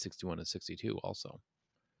 1961 and 62 also.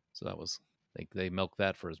 So that was, they milk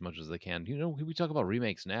that for as much as they can. We talk about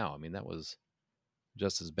remakes now. I mean, that was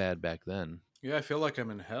just as bad back then. Yeah, I feel like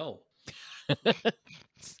I'm in hell.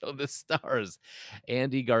 So this stars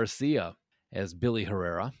Andy Garcia as Billy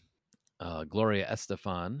Herrera, Gloria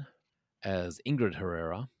Estefan as Ingrid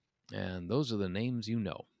Herrera, and those are the names you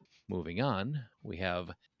know. Moving on, we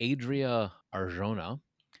have Adria Arjona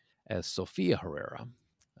as Sofia Herrera.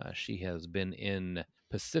 She has been in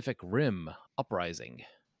Pacific Rim Uprising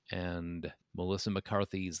and Melissa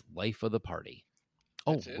McCarthy's Life of the Party.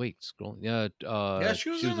 That's Oh, it? wait, scroll. Yeah, Yeah, she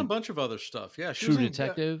was in a bunch of other stuff. Yeah, she True was in,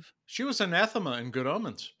 Detective. she was Anathema in Good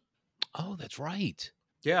Omens. Oh, that's right.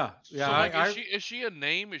 Yeah, yeah. So, like, I, is she a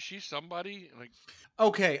name? Is she somebody? Like,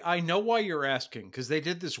 okay, I know why you're asking, because they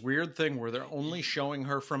did this weird thing where they're only showing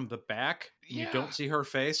her from the back. You Yeah. don't see her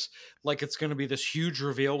face. Like it's going to be this huge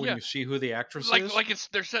reveal when Yeah. you see who the actress is. like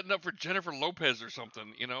they're setting up for Jennifer Lopez or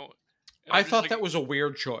something, you know? And I I'm just thought like, that was a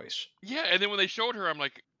weird choice. Yeah, and then when they showed her, I'm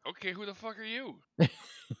like, okay, who the fuck are you?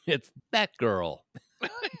 It's that girl.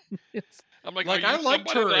 it's I'm like, Like, are you I liked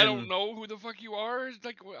somebody her that I in- don't know who the fuck you are? It's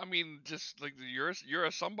like, I mean, just like you're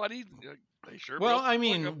a somebody. They sure. Well, built I the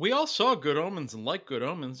fuck mean, up. we all saw Good Omens and liked Good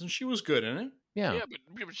Omens, and she was good in it. Yeah. Yeah, but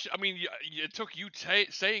I mean, it took you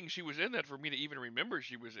saying she was in that for me to even remember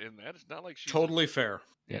she was in that. It's not like she's Totally fair.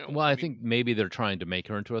 You Yeah. know, Well, I mean, think maybe they're trying to make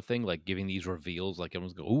her into a thing, like giving these reveals. Like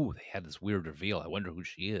everyone's go, "Ooh, they had this weird reveal. I wonder who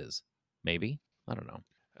she is." Maybe, I don't know.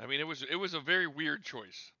 I mean, it was a very weird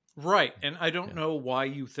choice. Right. And I don't Yeah. know why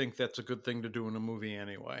you think that's a good thing to do in a movie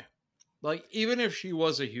anyway. Like, even if she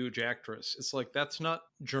was a huge actress, it's like that's not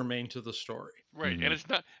germane to the story. Right, Mhm. and it's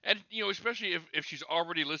not, and especially if she's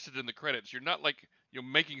already listed in the credits, you're not like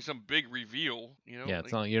making some big reveal. Yeah, it's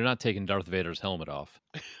like, not. You're not taking Darth Vader's helmet off.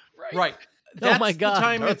 right. Right. Oh my God, The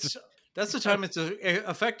time Darth- that's the time it's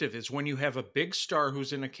effective, is when you have a big star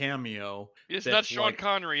who's in a cameo. It's that's not Sean like-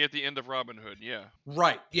 Connery at the end of Robin Hood. Yeah.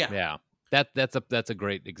 Right. Yeah. Yeah, that's a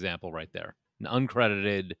great example right there. An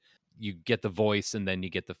uncredited, you get the voice and then you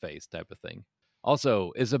get the face type of thing.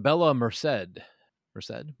 Also, Isabella Merced.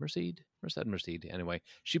 Anyway,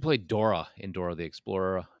 she played Dora in Dora the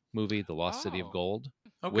Explorer movie, The Lost City of Oh. Gold,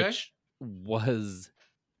 Okay. which was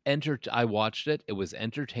I watched it. It was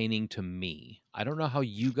entertaining to me. I don't know how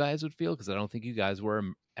you guys would feel because I don't think you guys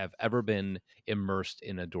have ever been immersed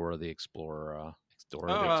in a Dora the Explorer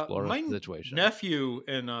My situation. nephew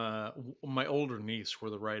and my older niece were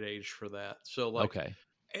the right age for that. So like, Okay.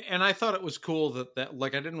 and I thought it was cool that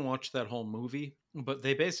like, I didn't watch that whole movie, but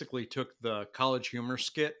they basically took the College Humor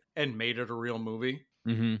skit and made it a real movie,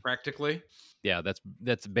 Mm-hmm. practically. Yeah,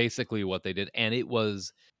 that's basically what they did, and it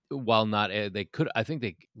was, while not I think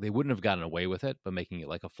they wouldn't have gotten away with it, but making it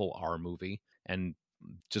like a full R movie and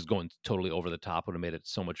just going totally over the top would have made it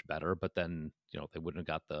so much better. But then they wouldn't have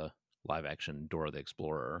got the live action Dora the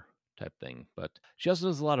Explorer type thing. But she also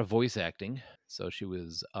does a lot of voice acting, so she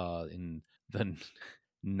was in the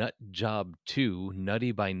Nut Job 2,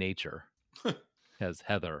 Nutty by Nature. As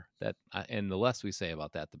Heather, and the less we say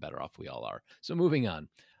about that, the better off we all are. So moving on,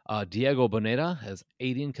 Diego Boneta as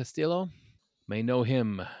Aiden Castillo. May know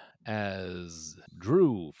him as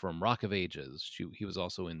Drew from Rock of Ages. He was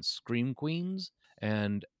also in Scream Queens,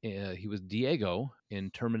 and he was Diego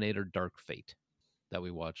in Terminator Dark Fate that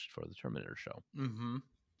we watched for the Terminator show. Mm-hmm.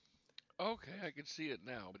 Okay, I can see it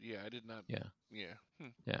now, but yeah, I did not. Yeah. Yeah.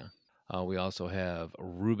 Yeah. We also have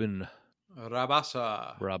Ruben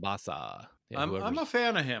Rabasa. Rabasa. Yeah, I'm a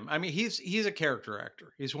fan of him. I mean, he's a character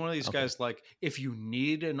actor. He's one of these Okay. guys, like, if you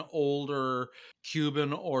need an older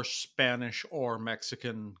Cuban or Spanish or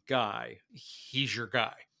Mexican guy, he's your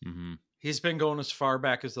guy. Mm-hmm. He's been going as far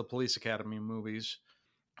back as the Police Academy movies.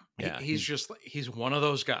 Yeah, he's one of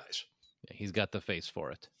those guys. He's got the face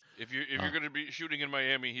for it. If you're going to be shooting in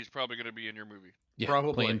Miami, he's probably going to be in your movie. Yeah,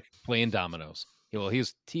 Probably. playing dominoes. Well,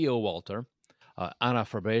 he's Tio Walter. Ana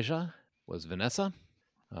Fabreja was Vanessa.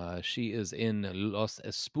 She is in Los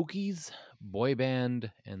Spookies, Boy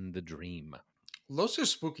Band, and The Dream. Los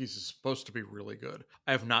Spookies is supposed to be really good.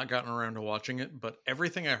 I have not gotten around to watching it, but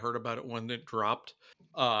everything I heard about it when it dropped,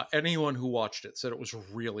 anyone who watched it said it was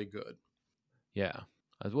really good. Yeah.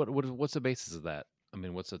 What's the basis of that? I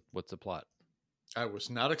mean, what's the plot? I was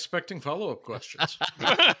not expecting follow-up questions.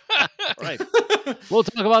 Right. We'll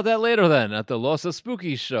talk about that later then at the Los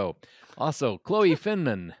Spookies show. Also, Chloe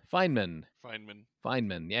Fineman,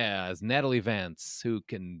 yeah, as Natalie Vance, who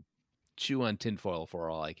can chew on tinfoil for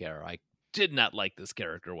all I care. I did not like this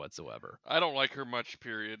character whatsoever. I don't like her much,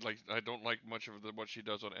 period. Like, I don't like much of what she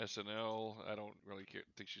does on SNL. I don't really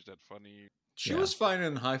think she's that funny. She Yeah. was fine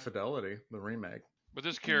in High Fidelity, the remake. But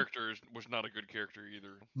this character was not a good character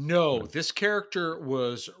either. No, this character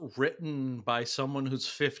was written by someone who's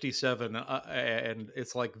 57, and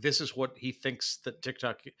it's like, this is what he thinks that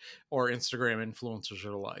TikTok or Instagram influencers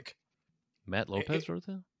are like. Matt Lopez wrote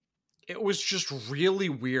that? It was just really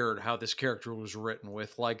weird how this character was written,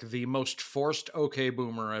 with like the most forced okay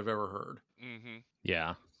boomer I've ever heard. Mm-hmm.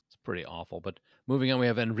 Yeah, it's pretty awful. But moving on, we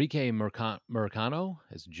have Enrique Mercano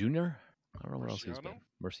as Junior. I don't know what else he's been.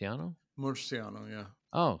 Murciano? Murciano, yeah.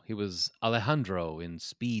 Oh, he was Alejandro in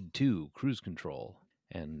Speed 2, Cruise Control,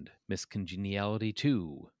 and Miss Congeniality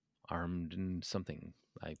 2, Armed and something.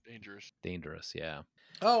 Dangerous, yeah.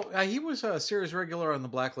 Oh, he was a series regular on The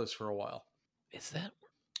Blacklist for a while. Is that?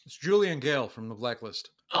 It's Julian Gale from The Blacklist.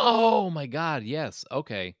 Oh my God! Yes.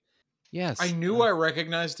 Okay. Yes. I knew I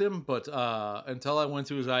recognized him, but until I went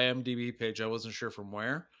to his IMDb page, I wasn't sure from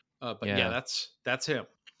where. But yeah, that's him.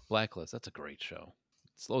 Blacklist. That's a great show.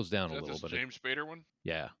 It slows down a little, That's but the James Spader one?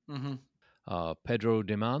 yeah. Mm-hmm. Pedro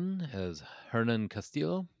Deman as Hernan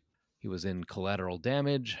Castillo. He was in Collateral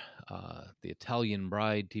Damage, the Italian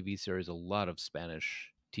Bride TV series, a lot of Spanish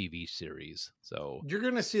TV series. So You're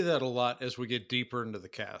going to see that a lot as we get deeper into the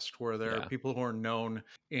cast, where there Yeah. are people who are known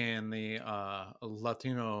in the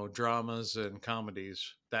Latino dramas and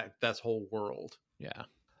comedies. That's whole world. yeah.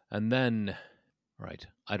 And then, right,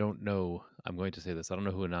 I don't know. I'm going to say this. I don't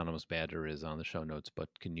know who Anonymous Badger is on the show notes, but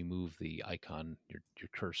can you move the icon, your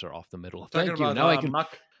cursor off the middle? Talking Thank you. about Now I can.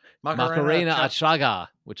 Macarena Achaga,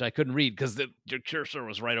 which I couldn't read because your cursor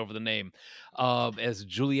was right over the name, as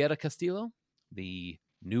Julieta Castillo, the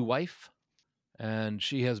new wife. And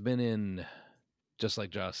she has been in, just like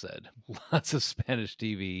Josh said, lots of Spanish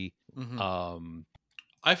TV. Mhm.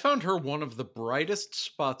 I found her one of the brightest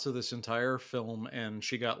spots of this entire film, and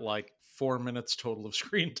she got like 4 minutes total of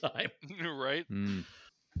screen time. Right? Mm.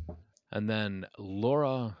 And then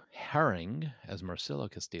Laura Herring as Marcela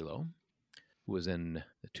Castillo, who was in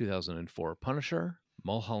the 2004 Punisher,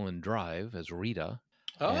 Mulholland Drive as Rita,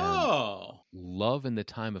 Oh, Love in the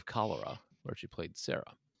Time of Cholera, where she played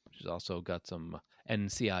Sarah. She's also got some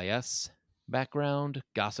NCIS background,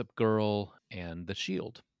 Gossip Girl, and The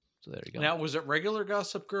Shield. So there you go. now was it regular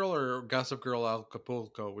Gossip Girl or Gossip Girl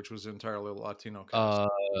Acapulco, which was entirely Latino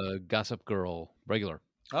cast? Gossip Girl, regular.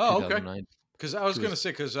 Oh, okay. 2009. Because I was She going to was-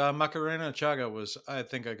 say, because Macarena Chaga was, I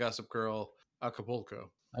think, a Gossip Girl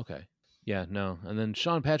Acapulco. Okay. Yeah, no. And then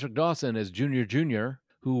Sean Patrick Dawson as Junior,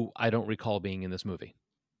 who I don't recall being in this movie.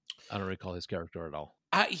 I don't recall his character at all.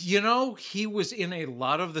 He was in a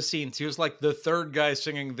lot of the scenes. He was like the third guy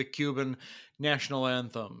singing the Cuban national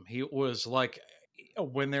anthem. He was like,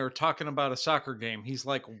 when they were talking about a soccer game, he's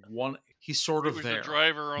like he's sort He of was there. the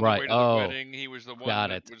driver on Right. the way to Oh. the wedding. He was the one. Got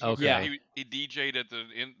that it. Was Okay. Yeah. He DJ'd at the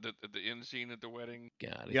end scene at the wedding.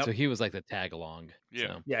 Got it. Yep. So he was like the tag along. Yeah.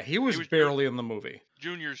 So, Yeah, he was was barely in the movie.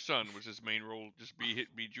 Junior's son was his main role. Just be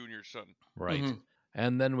Junior's son. right. Mhm.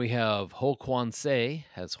 And then we have Ho Kwon Se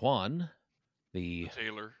as Juan, the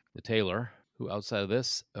Taylor. who outside of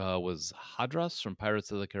this was Hadras from Pirates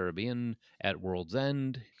of the Caribbean at World's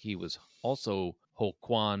End. He was also Ho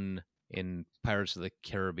Kwon in Pirates of the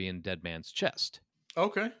Caribbean Dead Man's Chest.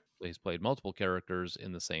 Okay. So he's played multiple characters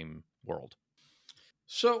in the same world.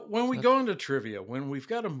 So when we So- go into trivia, when we've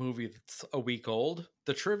got a movie that's a week old,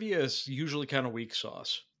 the trivia is usually kind of weak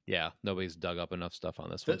sauce. Yeah, nobody's dug up enough stuff on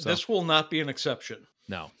this one. So, This will not be an exception.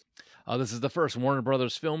 no. This is the first Warner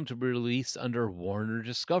Brothers film to be released under Warner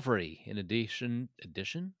Discovery. In addition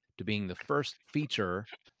to being the first feature,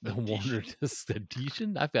 the Warner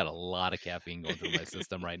Edition. I've got a lot of caffeine going through my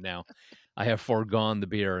system right now. I have foregone the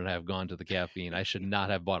beer and I have gone to the caffeine. I should not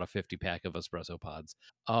have bought a 50-pack of espresso pods.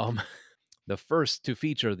 The first to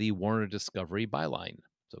feature the Warner Discovery byline.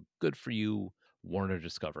 So good for you, Warner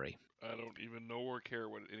Discovery. I don't even know or care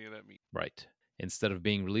what any of that means. Right. Instead of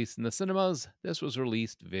being released in the cinemas, this was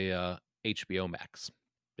released via HBO Max.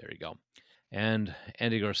 There you go. And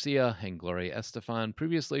Andy Garcia and Gloria Estefan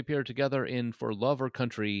previously appeared together in For Love or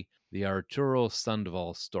Country, the Arturo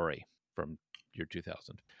Sandoval story from year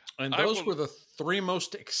 2000. And I those will- were the three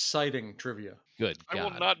most exciting trivia. Good I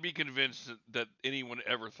God. will not be convinced that anyone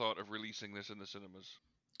ever thought of releasing this in the cinemas.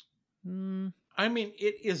 I mean,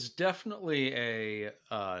 it is definitely a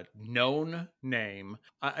known name.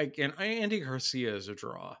 And Andy Garcia is a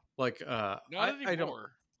draw. Like, Not I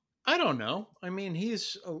anymore. don't know. I mean,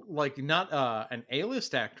 he's like not an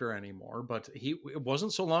A-list actor anymore, but it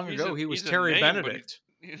wasn't so long He's ago. a- He was he's a Terry name, but Benedict.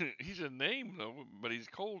 He's a name though, but he's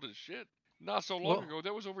cold as shit. Not so long Well- ago.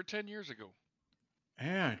 That was over 10 years ago.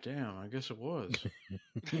 Yeah, damn. I guess it was.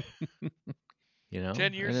 You know,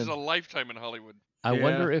 10 years and is a then lifetime in Hollywood. I Yeah.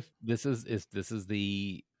 wonder if this is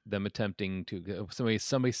them attempting to.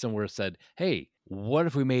 Somebody somewhere said, "Hey, what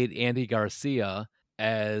if we made Andy Garcia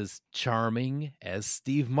as charming as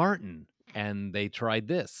Steve Martin?" And they tried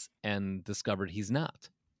this and discovered he's not.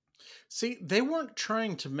 See, they weren't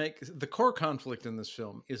trying to make the core conflict in this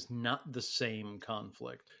film is not the same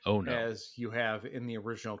conflict Oh no! as you have in the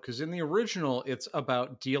original. Because in the original, it's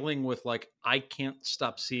about dealing with like I can't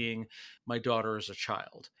stop seeing my daughter as a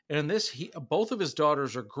child. And in this, both of his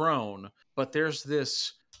daughters are grown, but there's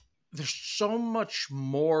so much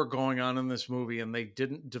more going on in this movie, and they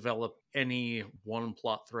didn't develop any one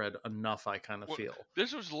plot thread enough. I kind of Well, feel.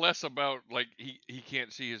 This was less about like he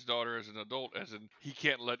can't see his daughter as an adult, as in he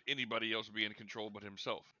can't let anybody else be in control but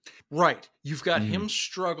himself. Right. You've got Mhm. him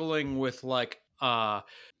struggling with like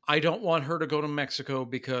I don't want her to go to Mexico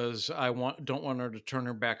because I don't want her to turn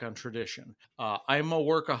her back on tradition. I'm a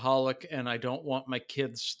workaholic and I don't want my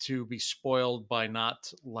kids to be spoiled by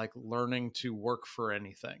not like learning to work for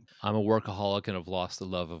anything. I'm a workaholic and have lost the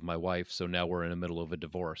love of my wife, so now we're in the middle of a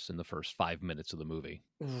divorce in the first 5 minutes of the movie.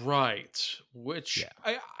 Right. Which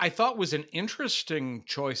Yeah. I thought was an interesting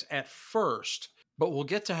choice at first. But we'll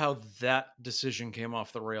get to how that decision came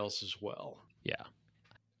off the rails as well. Yeah.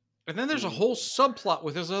 And then there's a whole subplot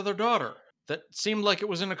with his other daughter that seemed like it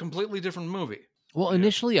was in a completely different movie. Well,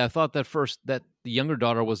 initially I thought that the younger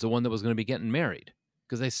daughter was the one that was going to be getting married,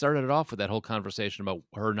 because they started it off with that whole conversation about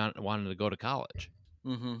her not wanting to go to college.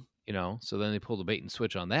 Mm-hmm. You know, so then they pulled a bait and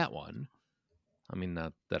switch on that one. I mean,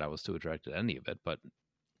 not that I was too attracted to any of it, but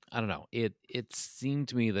I don't know. It seemed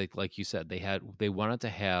to me like you said, they wanted to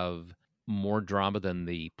have more drama than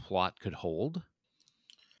the plot could hold.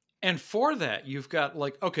 And for that, you've got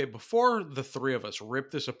like, okay, before the three of us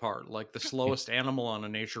rip this apart like the slowest animal on a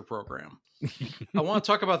nature program, I want to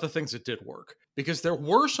talk about the things that did work, because there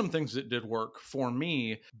were some things that did work for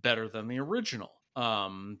me better than the original.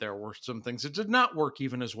 There were some things that did not work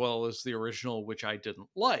even as well as the original, which I didn't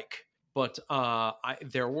like. But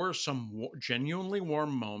there were some genuinely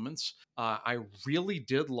warm moments. I really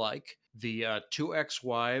did like the two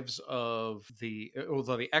ex-wives of the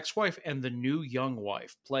ex-wife and the new young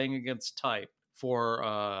wife playing against type for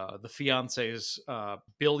the fiance's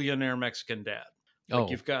billionaire Mexican dad. Like,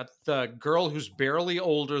 you've got the girl who's barely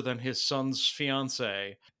older than his son's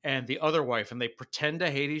fiance and the other wife, and they pretend to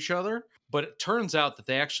hate each other. But it turns out that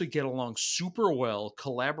they actually get along super well,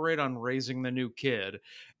 collaborate on raising the new kid,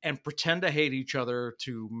 and pretend to hate each other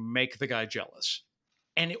to make the guy jealous.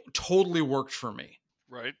 And it totally worked for me.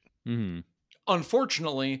 Right. Mm-hmm.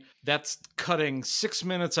 Unfortunately, that's cutting 6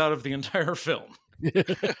 minutes out of the entire film.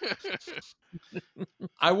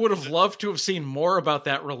 I would have loved to have seen more about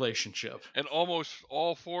that relationship. And almost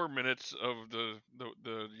all 4 minutes of the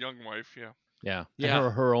young wife, yeah. Yeah. Yeah.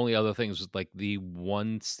 And her only other things was like the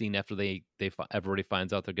one scene after everybody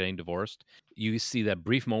finds out they're getting divorced. You see that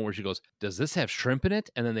brief moment where she goes, "Does this have shrimp in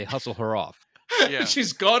it?" And then they hustle her off. Yeah.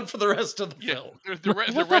 She's gone for the rest of the Yeah. film. The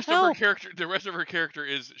rest of hell? her character, the rest of her character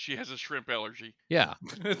is she has a shrimp allergy. Yeah.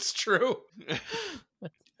 It's true.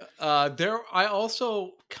 I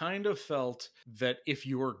also kind of felt that if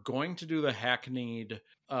you were going to do the hackneyed,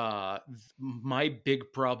 my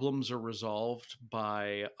big problems are resolved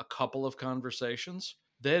by a couple of conversations,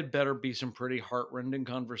 they had better be some pretty heartrending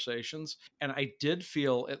conversations. And I did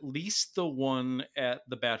feel at least the one at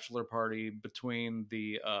the bachelor party between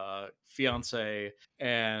the fiance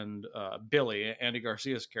and Billy, Andy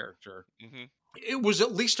Garcia's character. Mm-hmm. It was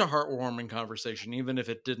at least a heartwarming conversation, even if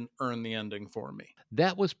it didn't earn the ending for me.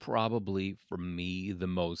 That was probably, for me, the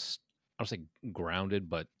most, I don't say grounded,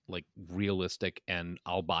 but like realistic and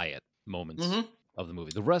I'll buy it moments of the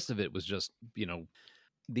movie. The rest of it was just,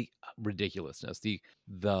 the ridiculousness.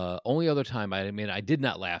 The only other time, I did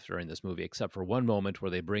not laugh during this movie, except for one moment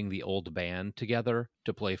where they bring the old band together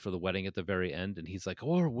to play for the wedding at the very end. And he's like,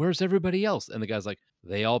 "Oh, where's everybody else?" And the guy's like,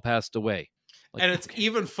 "They all passed away." Like, and it's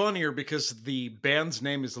even funnier because the band's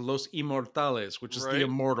name is Los Immortales, which is the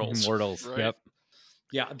Immortals. Immortals. Right. Yep.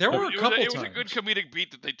 Yeah, there were a couple times. It was a good comedic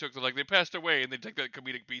beat that they took. Like, they passed away, and they take that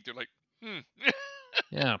comedic beat. They're like,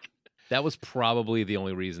 Yeah. That was probably the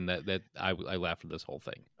only reason that I laughed at this whole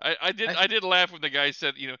thing. I did laugh when the guy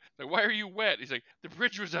said, like, "Why are you wet?" He's like, "The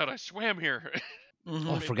bridge was out. I swam here."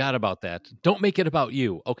 Oh, I forgot about that. Don't make it about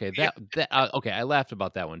you. Okay, okay. I laughed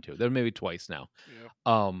about that one too. There maybe twice now.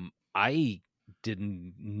 Yeah. I did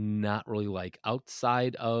not really like,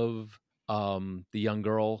 outside of the young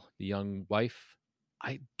girl, the young wife.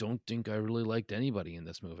 I don't think I really liked anybody in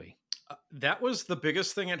this movie. That was the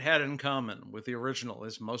biggest thing it had in common with the original,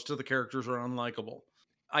 is most of the characters are unlikable.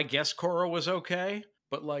 I guess Cora was okay,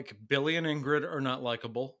 but like Billy and Ingrid are not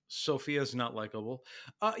likable. Sophia's not likable.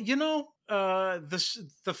 The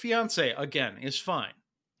fiance again is fine.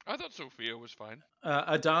 I thought Sophia was fine.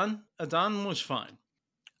 Adon was fine.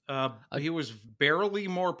 He was barely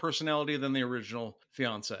more personality than the original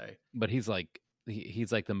fiance. But he's like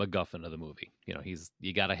the MacGuffin of the movie.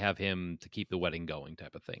 You got to have him to keep the wedding going,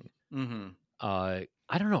 type of thing. Mm-hmm. I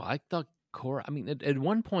don't know. I thought Cora. I mean, at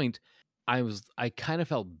one point, I kind of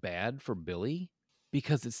felt bad for Billy,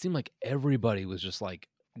 because it seemed like everybody was just like,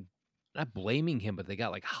 not blaming him, but they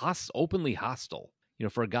got like openly hostile.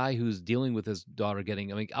 For a guy who's dealing with his daughter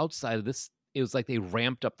getting. I mean, outside of this, it was like they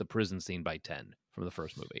ramped up the prison scene by 10 from the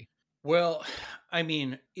first movie. Well, I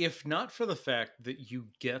mean, if not for the fact that you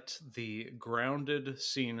get the grounded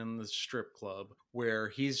scene in the strip club where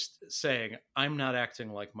he's saying, "I'm not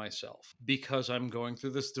acting like myself because I'm going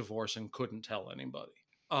through this divorce and couldn't tell anybody."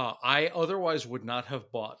 I otherwise would not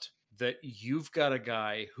have bought that you've got a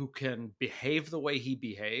guy who can behave the way he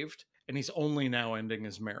behaved, and he's only now ending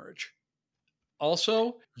his marriage.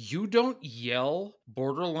 Also, you don't yell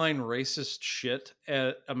borderline racist shit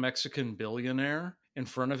at a Mexican billionaire in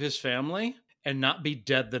front of his family and not be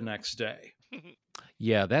dead the next day.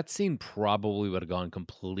 Yeah, that scene probably would have gone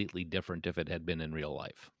completely different if it had been in real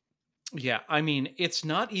life. Yeah, I mean, it's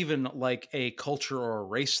not even like a culture or a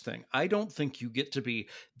race thing. I don't think you get to be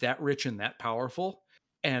that rich and that powerful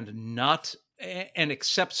and not and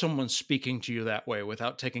accept someone speaking to you that way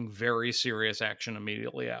without taking very serious action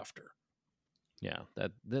immediately after. Yeah,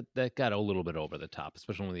 that got a little bit over the top,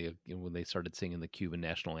 especially when they started singing the Cuban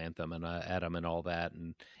national anthem and Adam and all that,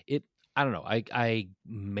 and it. I don't know. I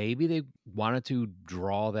maybe they wanted to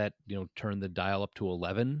draw that, turn the dial up to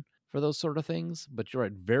 11 for those sort of things, but you're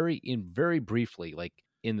right. Very briefly, like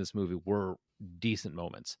in this movie, were decent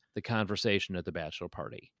moments. The conversation at the bachelor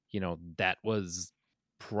party, that was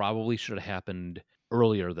probably should have happened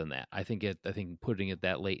earlier than that. I think putting it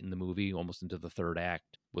that late in the movie, almost into the third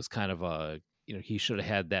act, was kind of a he should have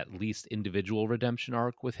had that least individual redemption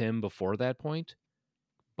arc with him before that point.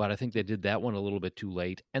 But I think they did that one a little bit too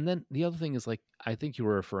late. And then the other thing is, like, I think you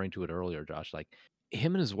were referring to it earlier, Josh, like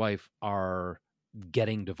him and his wife are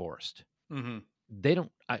getting divorced. Mm-hmm. They don't,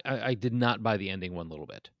 I did not buy the ending one little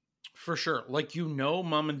bit. For sure. Like,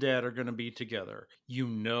 mom and dad are going to be together. You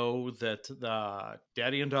know that the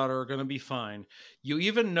daddy and daughter are going to be fine. You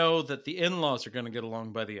even know that the in-laws are going to get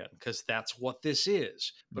along by the end because that's what this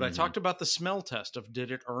is. But I talked about the smell test of did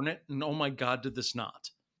it earn it? And oh my God, did this not?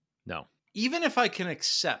 No. Even if I can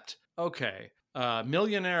accept, okay,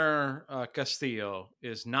 millionaire Castillo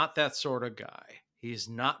is not that sort of guy. He's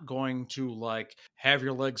not going to like have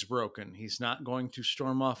your legs broken. He's not going to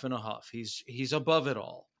storm off in a huff. He's above it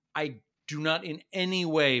all. I do not in any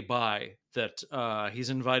way buy that he's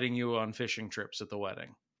inviting you on fishing trips at the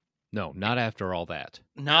wedding. No, not after all that.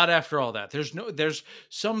 Not after all that. There's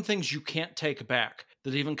some things you can't take back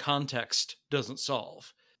that even context doesn't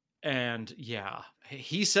solve. And yeah,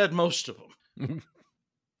 he said most of them.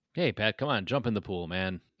 Hey, Pat, come on, jump in the pool,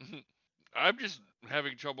 man. I'm just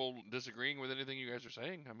having trouble disagreeing with anything you guys are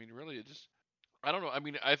saying. I mean, really, I don't know. I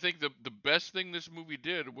mean, I think the best thing this movie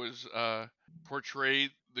did was portray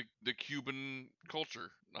the Cuban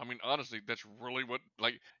culture. I mean, honestly, that's really what,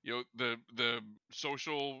 like, the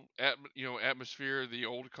social atmosphere, the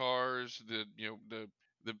old cars,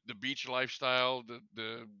 the beach lifestyle,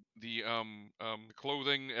 the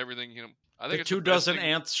clothing, everything. I think the it's 24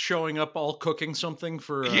 ants showing up all cooking something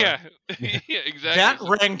for yeah, yeah, exactly. That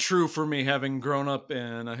rang true for me, having grown up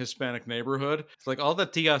in a Hispanic neighborhood. It's like all the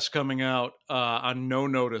tias coming out on no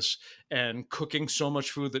notice and cooking so much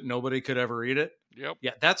food that nobody could ever eat it. Yep.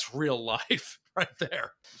 Yeah, that's real life right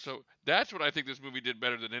there. So that's what I think this movie did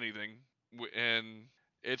better than anything, and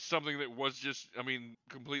it's something that was just, I mean,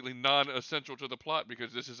 completely non-essential to the plot,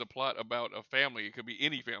 because this is a plot about a family. It could be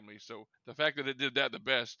any family. So the fact that it did that the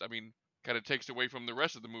best, I mean, kind of takes away from the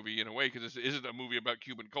rest of the movie in a way, because this isn't a movie about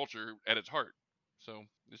Cuban culture at its heart. So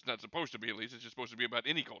it's not supposed to be, at least. It's just supposed to be about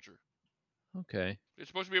any culture. Okay. It's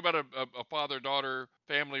supposed to be about a father-daughter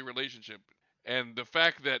family relationship. And the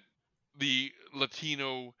fact that the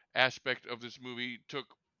Latino aspect of this movie took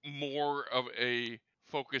more of a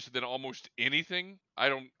focus than almost anything. I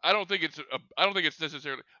don't think it's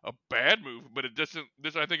necessarily a bad move, but it doesn't.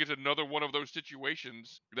 This, I think, is another one of those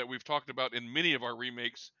situations that we've talked about in many of our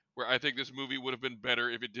remakes, where I think this movie would have been better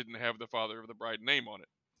if it didn't have the father of the bride name on it.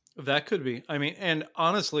 That could be. I mean, and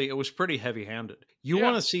honestly, it was pretty heavy-handed. You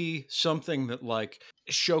want to see something that like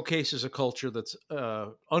showcases a culture that's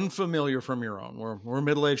unfamiliar from your own. We're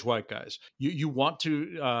middle-aged white guys. You want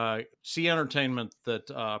to see entertainment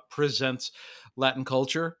that presents Latin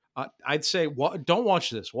culture. I'd say don't watch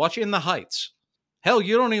this. Watch In the Heights. Hell,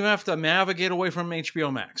 you don't even have to navigate away from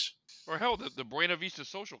HBO Max. Or hell, the Buena Vista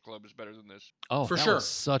Social Club is better than this. Oh, for that sure. was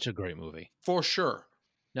such a great movie. For sure.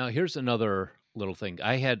 Now, here's another little thing.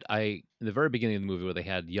 In the very beginning of the movie, where they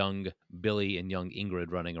had young Billy and young Ingrid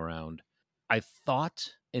running around, I thought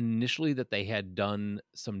initially that they had done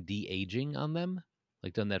some de-aging on them,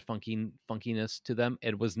 like done that funkiness to them.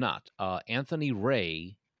 It was not. Anthony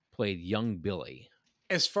Ray played young Billy.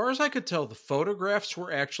 As far as I could tell, the photographs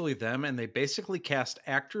were actually them, and they basically cast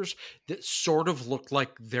actors that sort of looked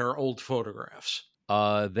like their old photographs.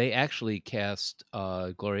 They actually cast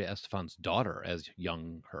Gloria Estefan's daughter as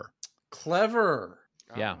young her. Clever.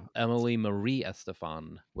 Yeah, Emily Marie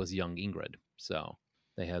Estefan was young Ingrid. So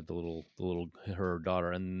they had the little her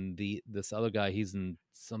daughter, and this other guy, he's in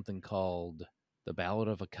something called The Ballad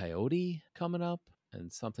of a Coyote coming up,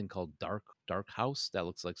 and something called Dark House. That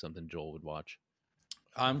looks like something Joel would watch.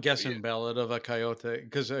 I'm guessing Ballad of a Coyote,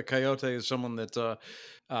 because a coyote is someone that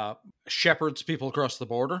shepherds people across the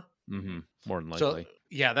border. Mm-hmm. More than likely. So,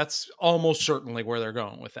 yeah, that's almost certainly where they're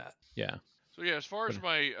going with that. Yeah. So yeah, as far as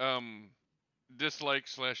my dislike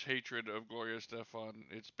 / hatred of Gloria Estefan,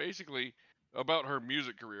 it's basically about her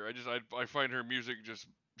music career. I find her music just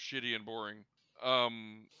shitty and boring.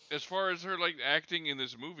 As far as her like acting in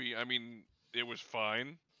this movie, I mean, it was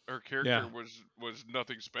fine. Her character Yeah. was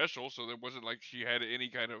nothing special, so there wasn't like she had any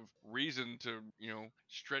kind of reason to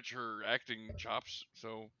stretch her acting chops.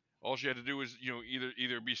 So all she had to do was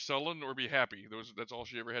either be sullen or be happy. That's all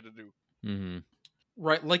she ever had to do. Mm-hmm.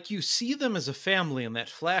 Right, like you see them as a family in that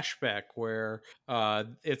flashback where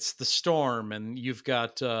it's the storm and you've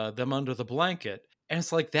got them under the blanket, and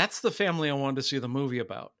it's like that's the family I wanted to see the movie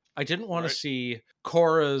about. I didn't want to Right. see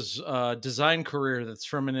Cora's design career that's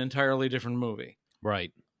from an entirely different movie.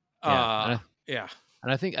 Right. Yeah. Yeah.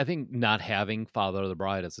 And I think not having Father of the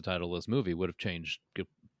Bride as the title of this movie would have changed,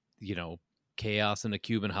 chaos in a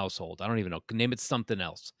Cuban household. I don't even know. Name it something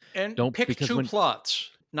else. And Don't pick because two when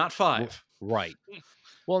plots, not five. right.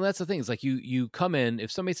 Well, and that's the thing. It's like you come in.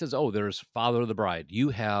 If somebody says, "Oh, there's Father of the Bride," you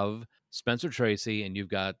have Spencer Tracy and you've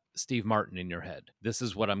got Steve Martin in your head. This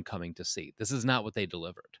is what I'm coming to see. This is not what they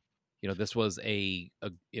delivered. This was a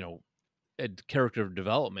character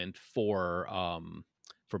development for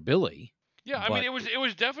Billy. Yeah, I mean it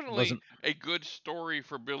was definitely wasn't- a good story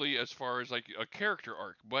for Billy as far as like a character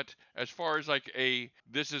arc, but as far as like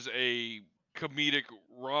this is a comedic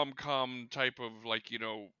rom-com type of like,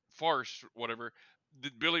 farce whatever,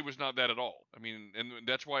 Billy was not that at all. I mean, and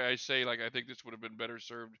that's why I say like I think this would have been better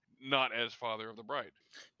served not as Father of the Bride.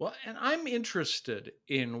 Well, and I'm interested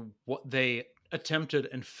in what they attempted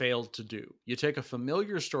and failed to do. You take a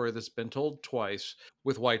familiar story that's been told twice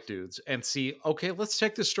with white dudes and see, okay, let's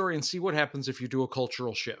take this story and see what happens if you do a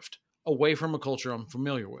cultural shift away from a culture I'm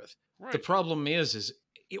familiar with. Right. The problem is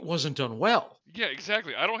it wasn't done well. Yeah,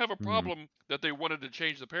 exactly. I don't have a Hmm. problem that they wanted to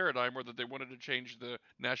change the paradigm or that they wanted to change the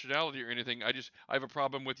nationality or anything. I have a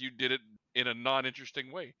problem with you did it in a non-interesting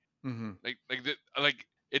way. Mm-hmm. Like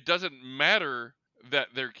it doesn't matter that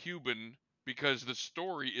they're Cuban because the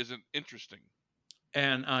story isn't interesting.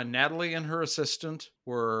 And Natalie and her assistant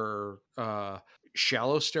were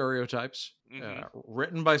shallow stereotypes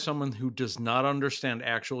written by someone who does not understand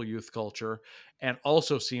actual youth culture and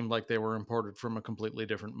also seemed like they were imported from a completely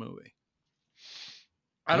different movie.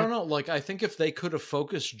 I don't know. Like, I think if they could have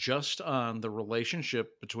focused just on the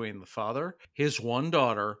relationship between the father, his one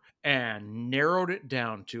daughter, and narrowed it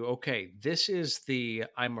down to, okay, this is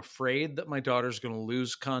I'm afraid that my daughter's going to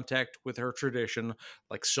lose contact with her tradition,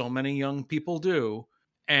 like so many young people do.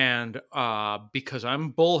 And because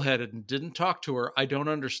I'm bullheaded and didn't talk to her, I don't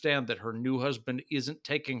understand that her new husband isn't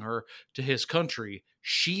taking her to his country.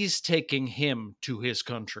 She's taking him to his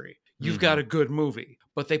country. You've got a good movie,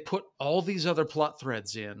 but they put all these other plot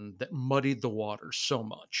threads in that muddied the waters so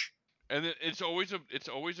much. And it's always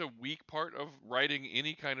a weak part of writing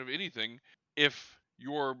any kind of anything if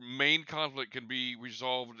your main conflict can be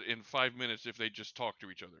resolved in 5 minutes if they just talk to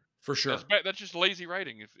each other. For sure. That's just lazy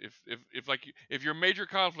writing. If your major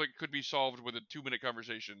conflict could be solved with a 2-minute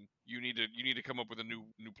conversation, you need to come up with a new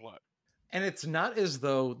plot. And it's not as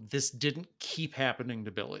though this didn't keep happening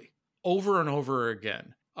to Billy over and over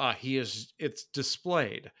again. It's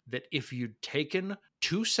displayed that if you'd taken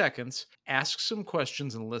 2 seconds, ask some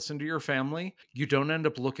questions, and listen to your family, you don't end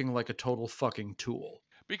up looking like a total fucking tool.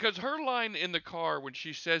 Because her line in the car when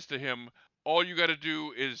she says to him, all you got to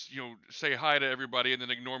do is, say hi to everybody and then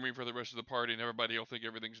ignore me for the rest of the party and everybody will think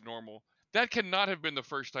everything's normal. That cannot have been the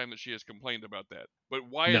first time that she has complained about that. But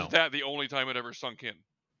why is that the only time it ever sunk in?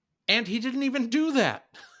 And he didn't even do that.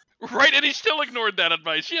 Right, and he still ignored that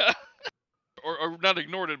advice, yeah. or not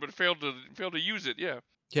ignored it, but failed to use it, yeah.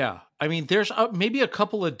 Yeah, I mean, there's maybe a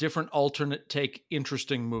couple of different alternate take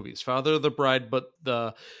interesting movies. Father of the Bride, but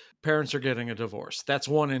the parents are getting a divorce. That's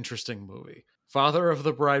one interesting movie. Father of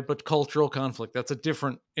the Bride, but cultural conflict. That's a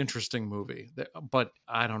different interesting movie. But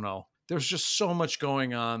I don't know. There's just so much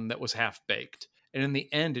going on that was half-baked. And in the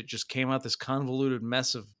end, it just came out this convoluted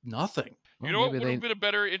mess of nothing. You know what would have been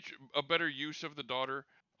a better use of the daughter,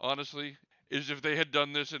 honestly, is if they had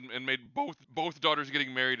done this and made both daughters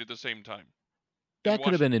getting married at the same time. That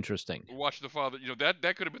could have been interesting. Watch the father,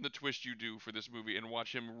 that could have been the twist you do for this movie, and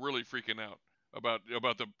watch him really freaking out about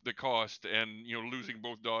the cost and losing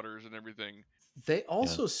both daughters and everything. They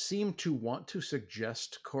also seem to want to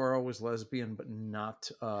suggest Cora was lesbian, but not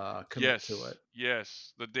commit to it.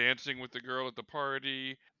 Yes, the dancing with the girl at the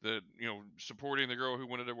party, the supporting the girl who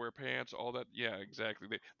wanted to wear pants, all that. Yeah, exactly.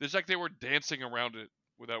 It's like they were dancing around it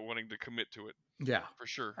without wanting to commit to it. Yeah, for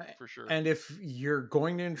sure. And if you're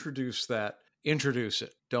going to introduce that, introduce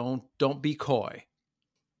it. Don't be coy.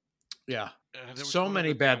 Yeah, so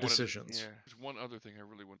many bad decisions. Yeah, there's one other thing I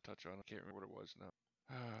really want to touch on. I can't remember what it was now.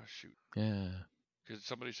 Shoot. Yeah. Because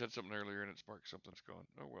somebody said something earlier and it sparked something that's gone.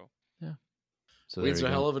 Oh well. Yeah. So Weed's there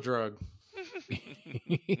a you hell go. of a drug.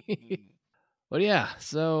 But yeah,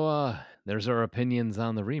 so there's our opinions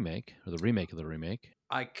on the remake, or the remake of the remake.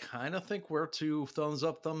 I kind of think we're 2 thumbs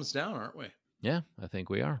up, thumbs down, aren't we? Yeah, I think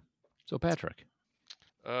we are. So Patrick.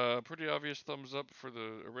 Pretty obvious thumbs up for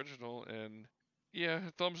the original, and yeah,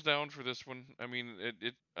 thumbs down for this one. I mean,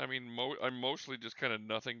 I mostly just kind of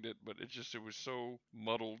nothinged it, but it was so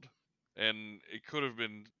muddled, and it could have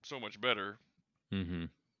been so much better. Mm-hmm.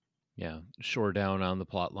 Yeah, shore down on the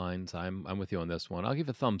plot lines. I'm with you on this one. I'll give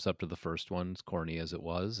a thumbs up to the first one, as corny as it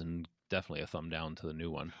was, and definitely a thumb down to the new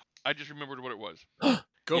one. I just remembered what it was.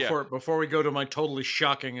 Go Yeah. for it before we go to my totally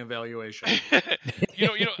shocking evaluation.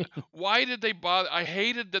 you know, why did they bother? I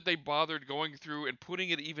hated that they bothered going through and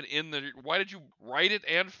putting it even in the. Why did you write it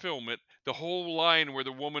and film it? The whole line where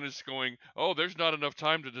the woman is going, "Oh, there's not enough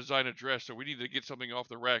time to design a dress, so we need to get something off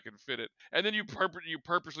the rack and fit it." And then you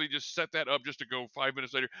purposely just set that up just to go 5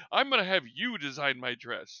 minutes later. I'm gonna have you design my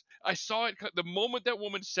dress. I saw it the moment that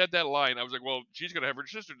woman said that line. I was like, "Well, she's gonna have her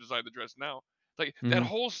sister design the dress now." Like that Mhm.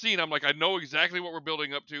 whole scene, I'm like, I know exactly what we're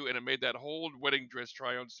building up to, and it made that whole wedding dress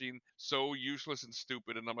try-on scene so useless and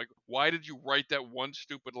stupid. And I'm like, why did you write that one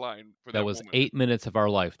stupid line for that, That was woman? 8 minutes of our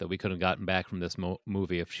life that we could have gotten back from this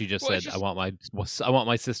movie if she just Well, said, it's just- "I want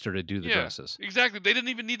my sister to do the Yeah, dresses." exactly. They didn't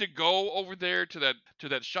even need to go over there to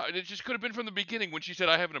that shot. It just could have been from the beginning when she said,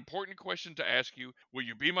 "I have an important question to ask you. Will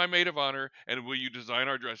you be my maid of honor and will you design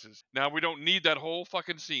our dresses?" Now we don't need that whole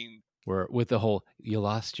fucking scene. Where with the whole "you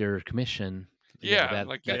lost your commission." Yeah,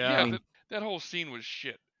 Yeah. that whole scene was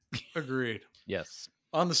shit. Agreed. Yes.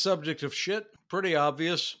 On the subject of shit, pretty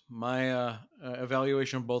obvious. My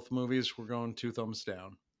evaluation of both movies, we're going 2 thumbs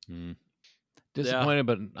down. Disappointed,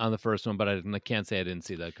 but on the first one, but I can't say I didn't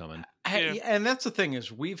see that coming. And that's the thing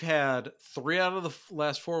is, we've had 3 out of the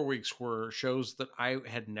last 4 weeks were shows that I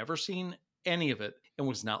had never seen any of it and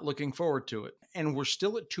was not looking forward to it, and we're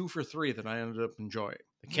still at 2 for 3 that I ended up enjoying.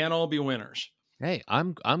 They can't all be winners. Hey,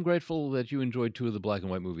 I'm grateful that you enjoyed 2 of the black and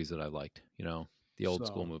white movies that I liked. You know, the old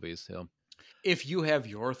school movies. So, if you have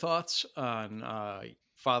your thoughts on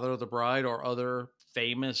Father of the Bride or other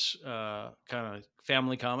famous kind of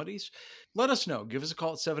family comedies, let us know. Give us a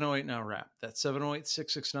call at 708-NOW-RAP. That's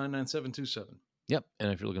 708-669-9727. yep.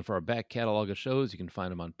 And if you're looking for our back catalog of shows, you can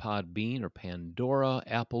find them on Podbean or Pandora,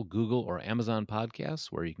 Apple, Google, or Amazon Podcasts,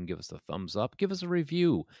 where you can give us a thumbs up, give us a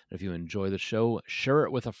review. If you enjoy the show, share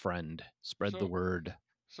it with a friend. Spread the word.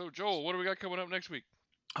 So, Joel, what do we got coming up next week?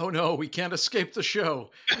 Oh no, we can't escape the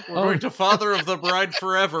show. We're going to Father of the Bride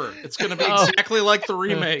Forever. It's going to be exactly like the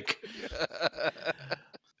remake.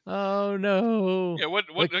 Oh no! Yeah, what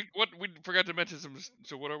we forgot to mention some.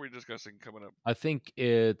 So, what are we discussing coming up? I think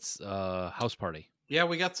it's House Party. Yeah,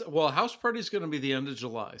 House Party is going to be the end of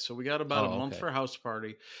July, so we got about a month for House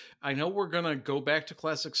Party. I know we're going to go back to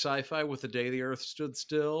classic sci-fi with The Day the Earth Stood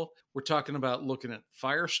Still. We're talking about looking at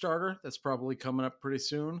Firestarter. That's probably coming up pretty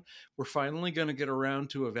soon. We're finally going to get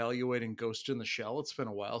around to evaluating Ghost in the Shell. It's been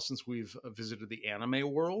a while since we've visited the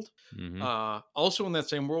anime world. Mm-hmm. Also in that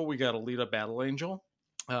same world, we got Alita Battle Angel.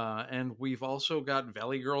 And we've also got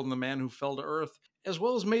Valley Girl and the Man Who Fell to Earth, as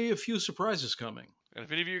well as maybe a few surprises coming. And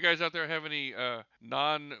if any of you guys out there have any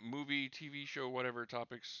non-movie, TV show, whatever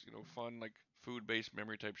topics, fun like food-based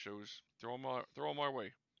memory type shows, throw them our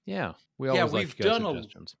way. Yeah, we always like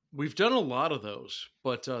suggestions. We've done a lot of those,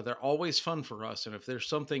 but they're always fun for us. And if there's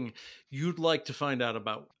something you'd like to find out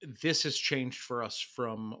about, this has changed for us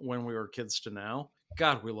from when we were kids to now.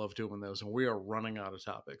 God, we love doing those, and we are running out of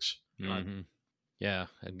topics. Mm-hmm. Yeah,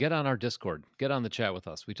 and get on our Discord. Get on the chat with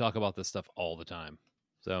us. We talk about this stuff all the time.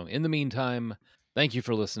 So in the meantime, thank you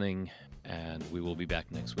for listening, and we will be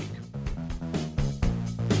back next week.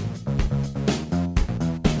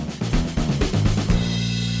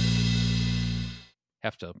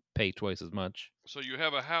 Have to pay twice as much. So you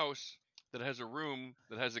have a house that has a room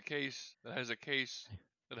that has a case that has a case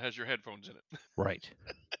that has your headphones in it. Right.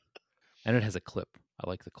 And it has a clip. I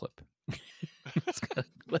like the clip. It's got a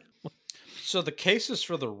clip. So the case is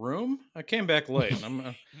for the room? I came back late.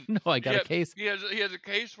 No, I got a case. He has a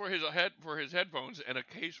case for his headphones and a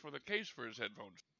case for the case for his headphones.